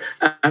the story?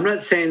 I'm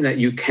not saying that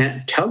you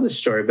can't tell the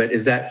story, but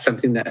is that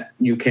something that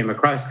you came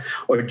across,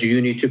 or do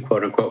you need to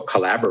quote unquote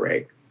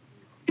collaborate?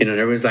 You know,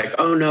 and everyone's like,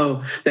 oh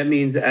no, that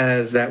means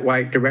as that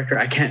white director,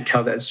 I can't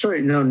tell that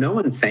story. No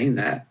one's saying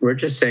that. We're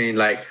just saying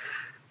like,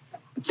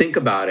 think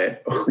about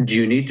it. Do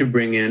you need to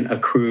bring in a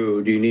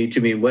crew? Do you need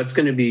to be, what's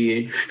going to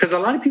be, because a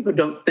lot of people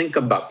don't think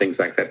about things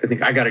like that. They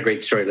think, I got a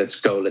great story, let's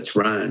go, let's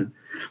run.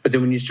 But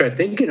then when you start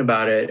thinking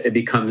about it, it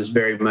becomes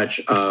very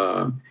much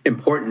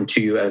important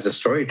to you as a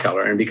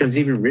storyteller, and becomes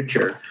even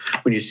richer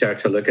when you start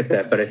to look at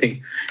that. But I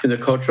think in the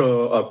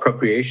cultural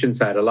appropriation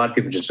side, a lot of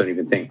people just don't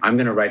even think, I'm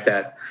going to write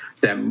that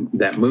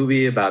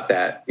movie about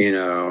that,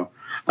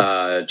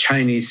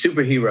 Chinese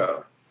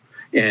superhero.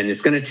 And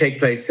it's going to take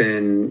place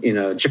in,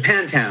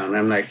 Japantown.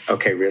 I'm like,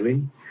 okay,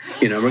 really?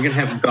 We're going to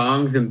have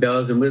gongs and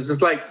bells and whistles.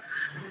 It's like,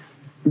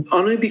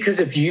 only because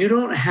if you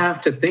don't have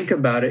to think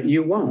about it,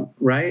 you won't,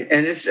 right?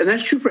 And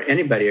that's true for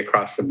anybody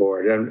across the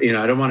board.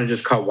 I don't want to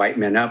just call white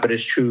men out, but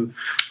it's true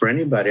for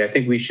anybody. I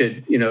think we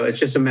should, it's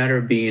just a matter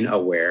of being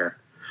aware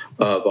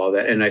of all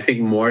that. And I think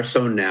more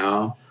so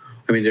now,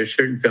 there's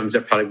certain films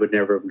that probably would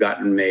never have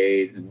gotten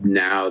made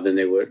now than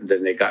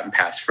they gotten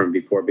passed from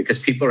before, because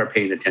people are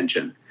paying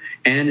attention.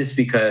 And it's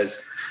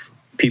because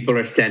people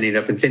are standing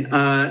up and saying,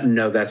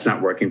 no, that's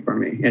not working for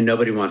me. And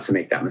nobody wants to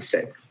make that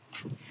mistake.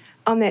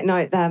 On that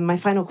note, my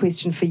final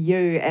question for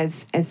you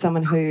as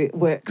someone who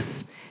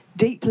works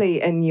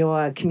deeply in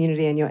your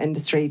community and your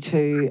industry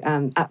to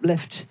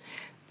uplift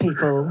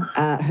people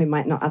who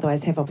might not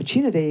otherwise have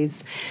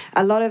opportunities.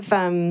 A lot of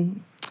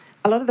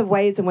the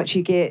ways in which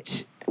you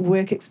get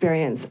work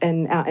experience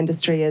in our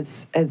industry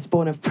is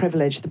born of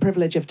privilege, the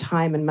privilege of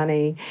time and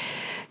money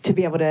to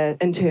be able to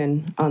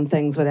intern on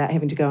things without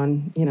having to go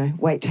and,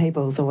 wait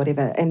tables or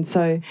whatever. And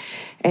so,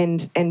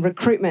 and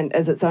recruitment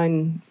is its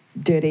own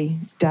dirty,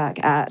 dark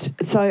art.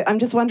 So I'm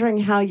just wondering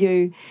how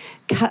you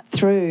cut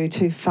through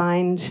to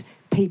find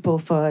people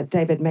for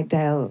David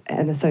McDale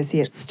and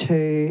Associates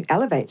to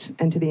elevate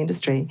into the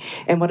industry,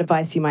 and what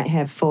advice you might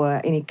have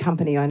for any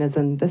company owners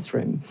in this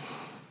room.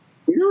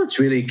 What's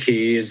really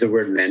key is the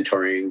word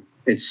mentoring.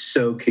 It's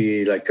so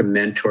key, like to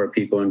mentor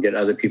people and get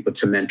other people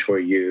to mentor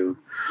you.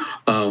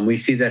 We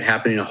see that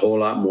happening a whole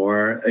lot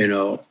more,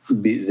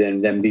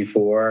 than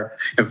before.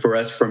 And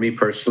for me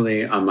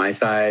personally, on my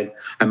side,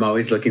 I'm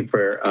always looking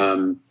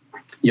for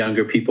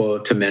younger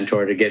people to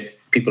mentor, to get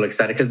people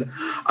excited, because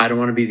I don't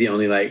want to be the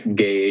only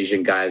gay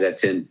Asian guy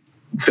that's in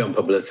film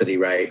publicity,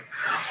 right?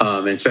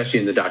 And especially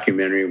in the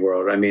documentary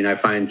world. I mean, I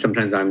find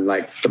sometimes I'm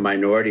the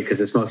minority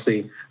because it's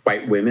mostly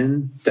white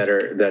women that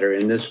are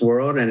in this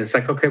world. And it's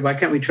okay, why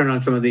can't we turn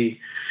on some of the,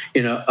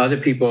 other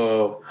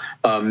people,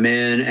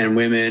 men and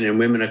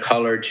women of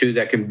color too,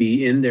 that can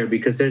be in there,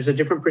 because there's a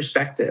different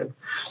perspective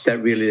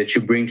that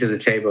you bring to the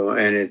table,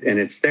 and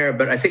it's there.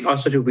 But I think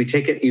also if we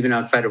take it even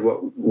outside of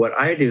what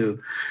I do,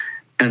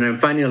 and I'm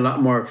finding a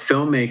lot more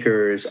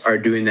filmmakers are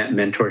doing that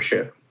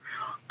mentorship.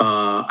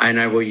 And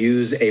I will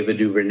use Ava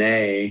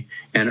DuVernay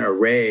and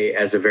Array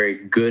as a very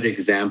good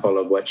example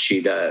of what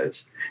she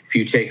does. If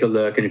you take a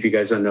look, and if you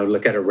guys don't know,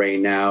 look at Array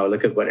now,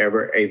 look at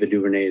whatever Ava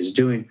DuVernay is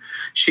doing.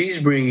 She's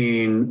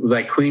bringing,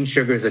 Queen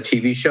Sugar is a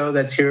TV show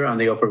that's here on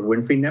the Oprah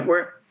Winfrey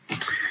Network.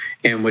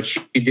 And what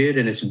she did,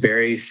 and it's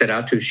very set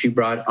out to, she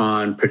brought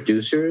on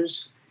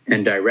producers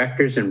and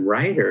directors and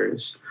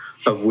writers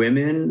of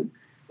women,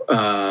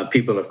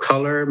 people of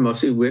color,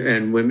 mostly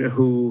and women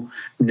who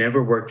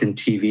never worked in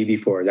TV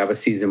before. That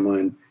was season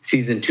 1.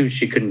 Season 2,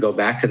 she couldn't go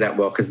back to that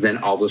well because then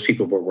all those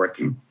people were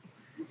working.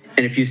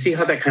 And if you see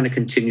how that kind of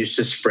continues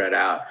to spread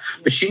out,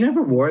 but she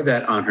never wore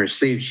that on her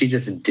sleeve. She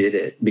just did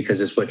it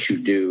because it's what you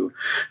do.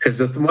 Because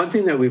the one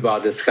thing that we've all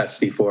discussed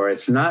before,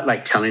 it's not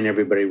like telling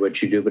everybody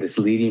what you do, but it's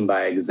leading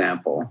by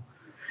example.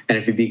 And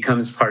if it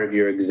becomes part of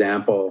your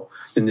example,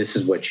 then this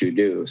is what you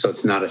do. So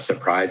it's not a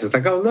surprise. It's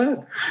oh,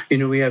 look,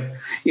 we have,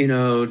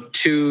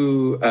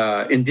 2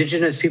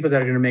 indigenous people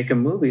that are going to make a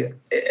movie.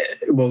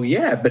 Well,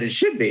 yeah, but it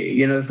should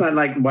be. It's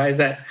not why is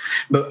that?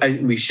 But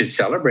we should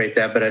celebrate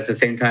that. But at the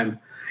same time,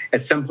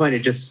 at some point, it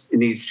just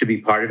needs to be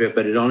part of it.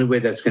 But the only way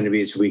that's going to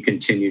be is we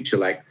continue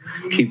to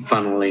keep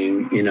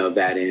funneling,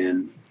 that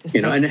in, just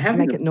and having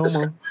make it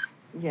normal.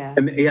 Yeah,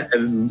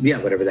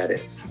 whatever that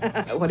is.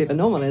 Whatever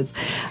normal is.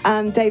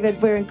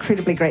 David, we're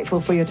incredibly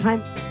grateful for your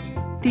time.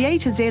 The A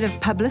to Z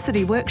of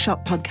Publicity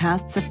Workshop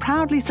podcasts are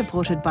proudly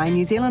supported by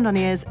New Zealand On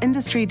Air's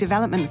Industry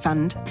Development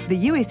Fund, the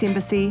US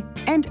Embassy,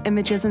 and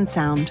Images and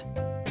Sound.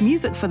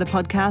 Music for the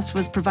podcast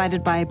was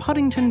provided by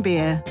Poddington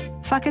Bear,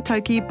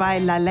 whakatoki by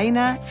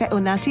Lalena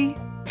Fe'onati,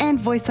 and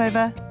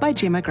voiceover by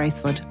Gemma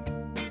Gracewood.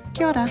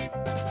 Kia ora.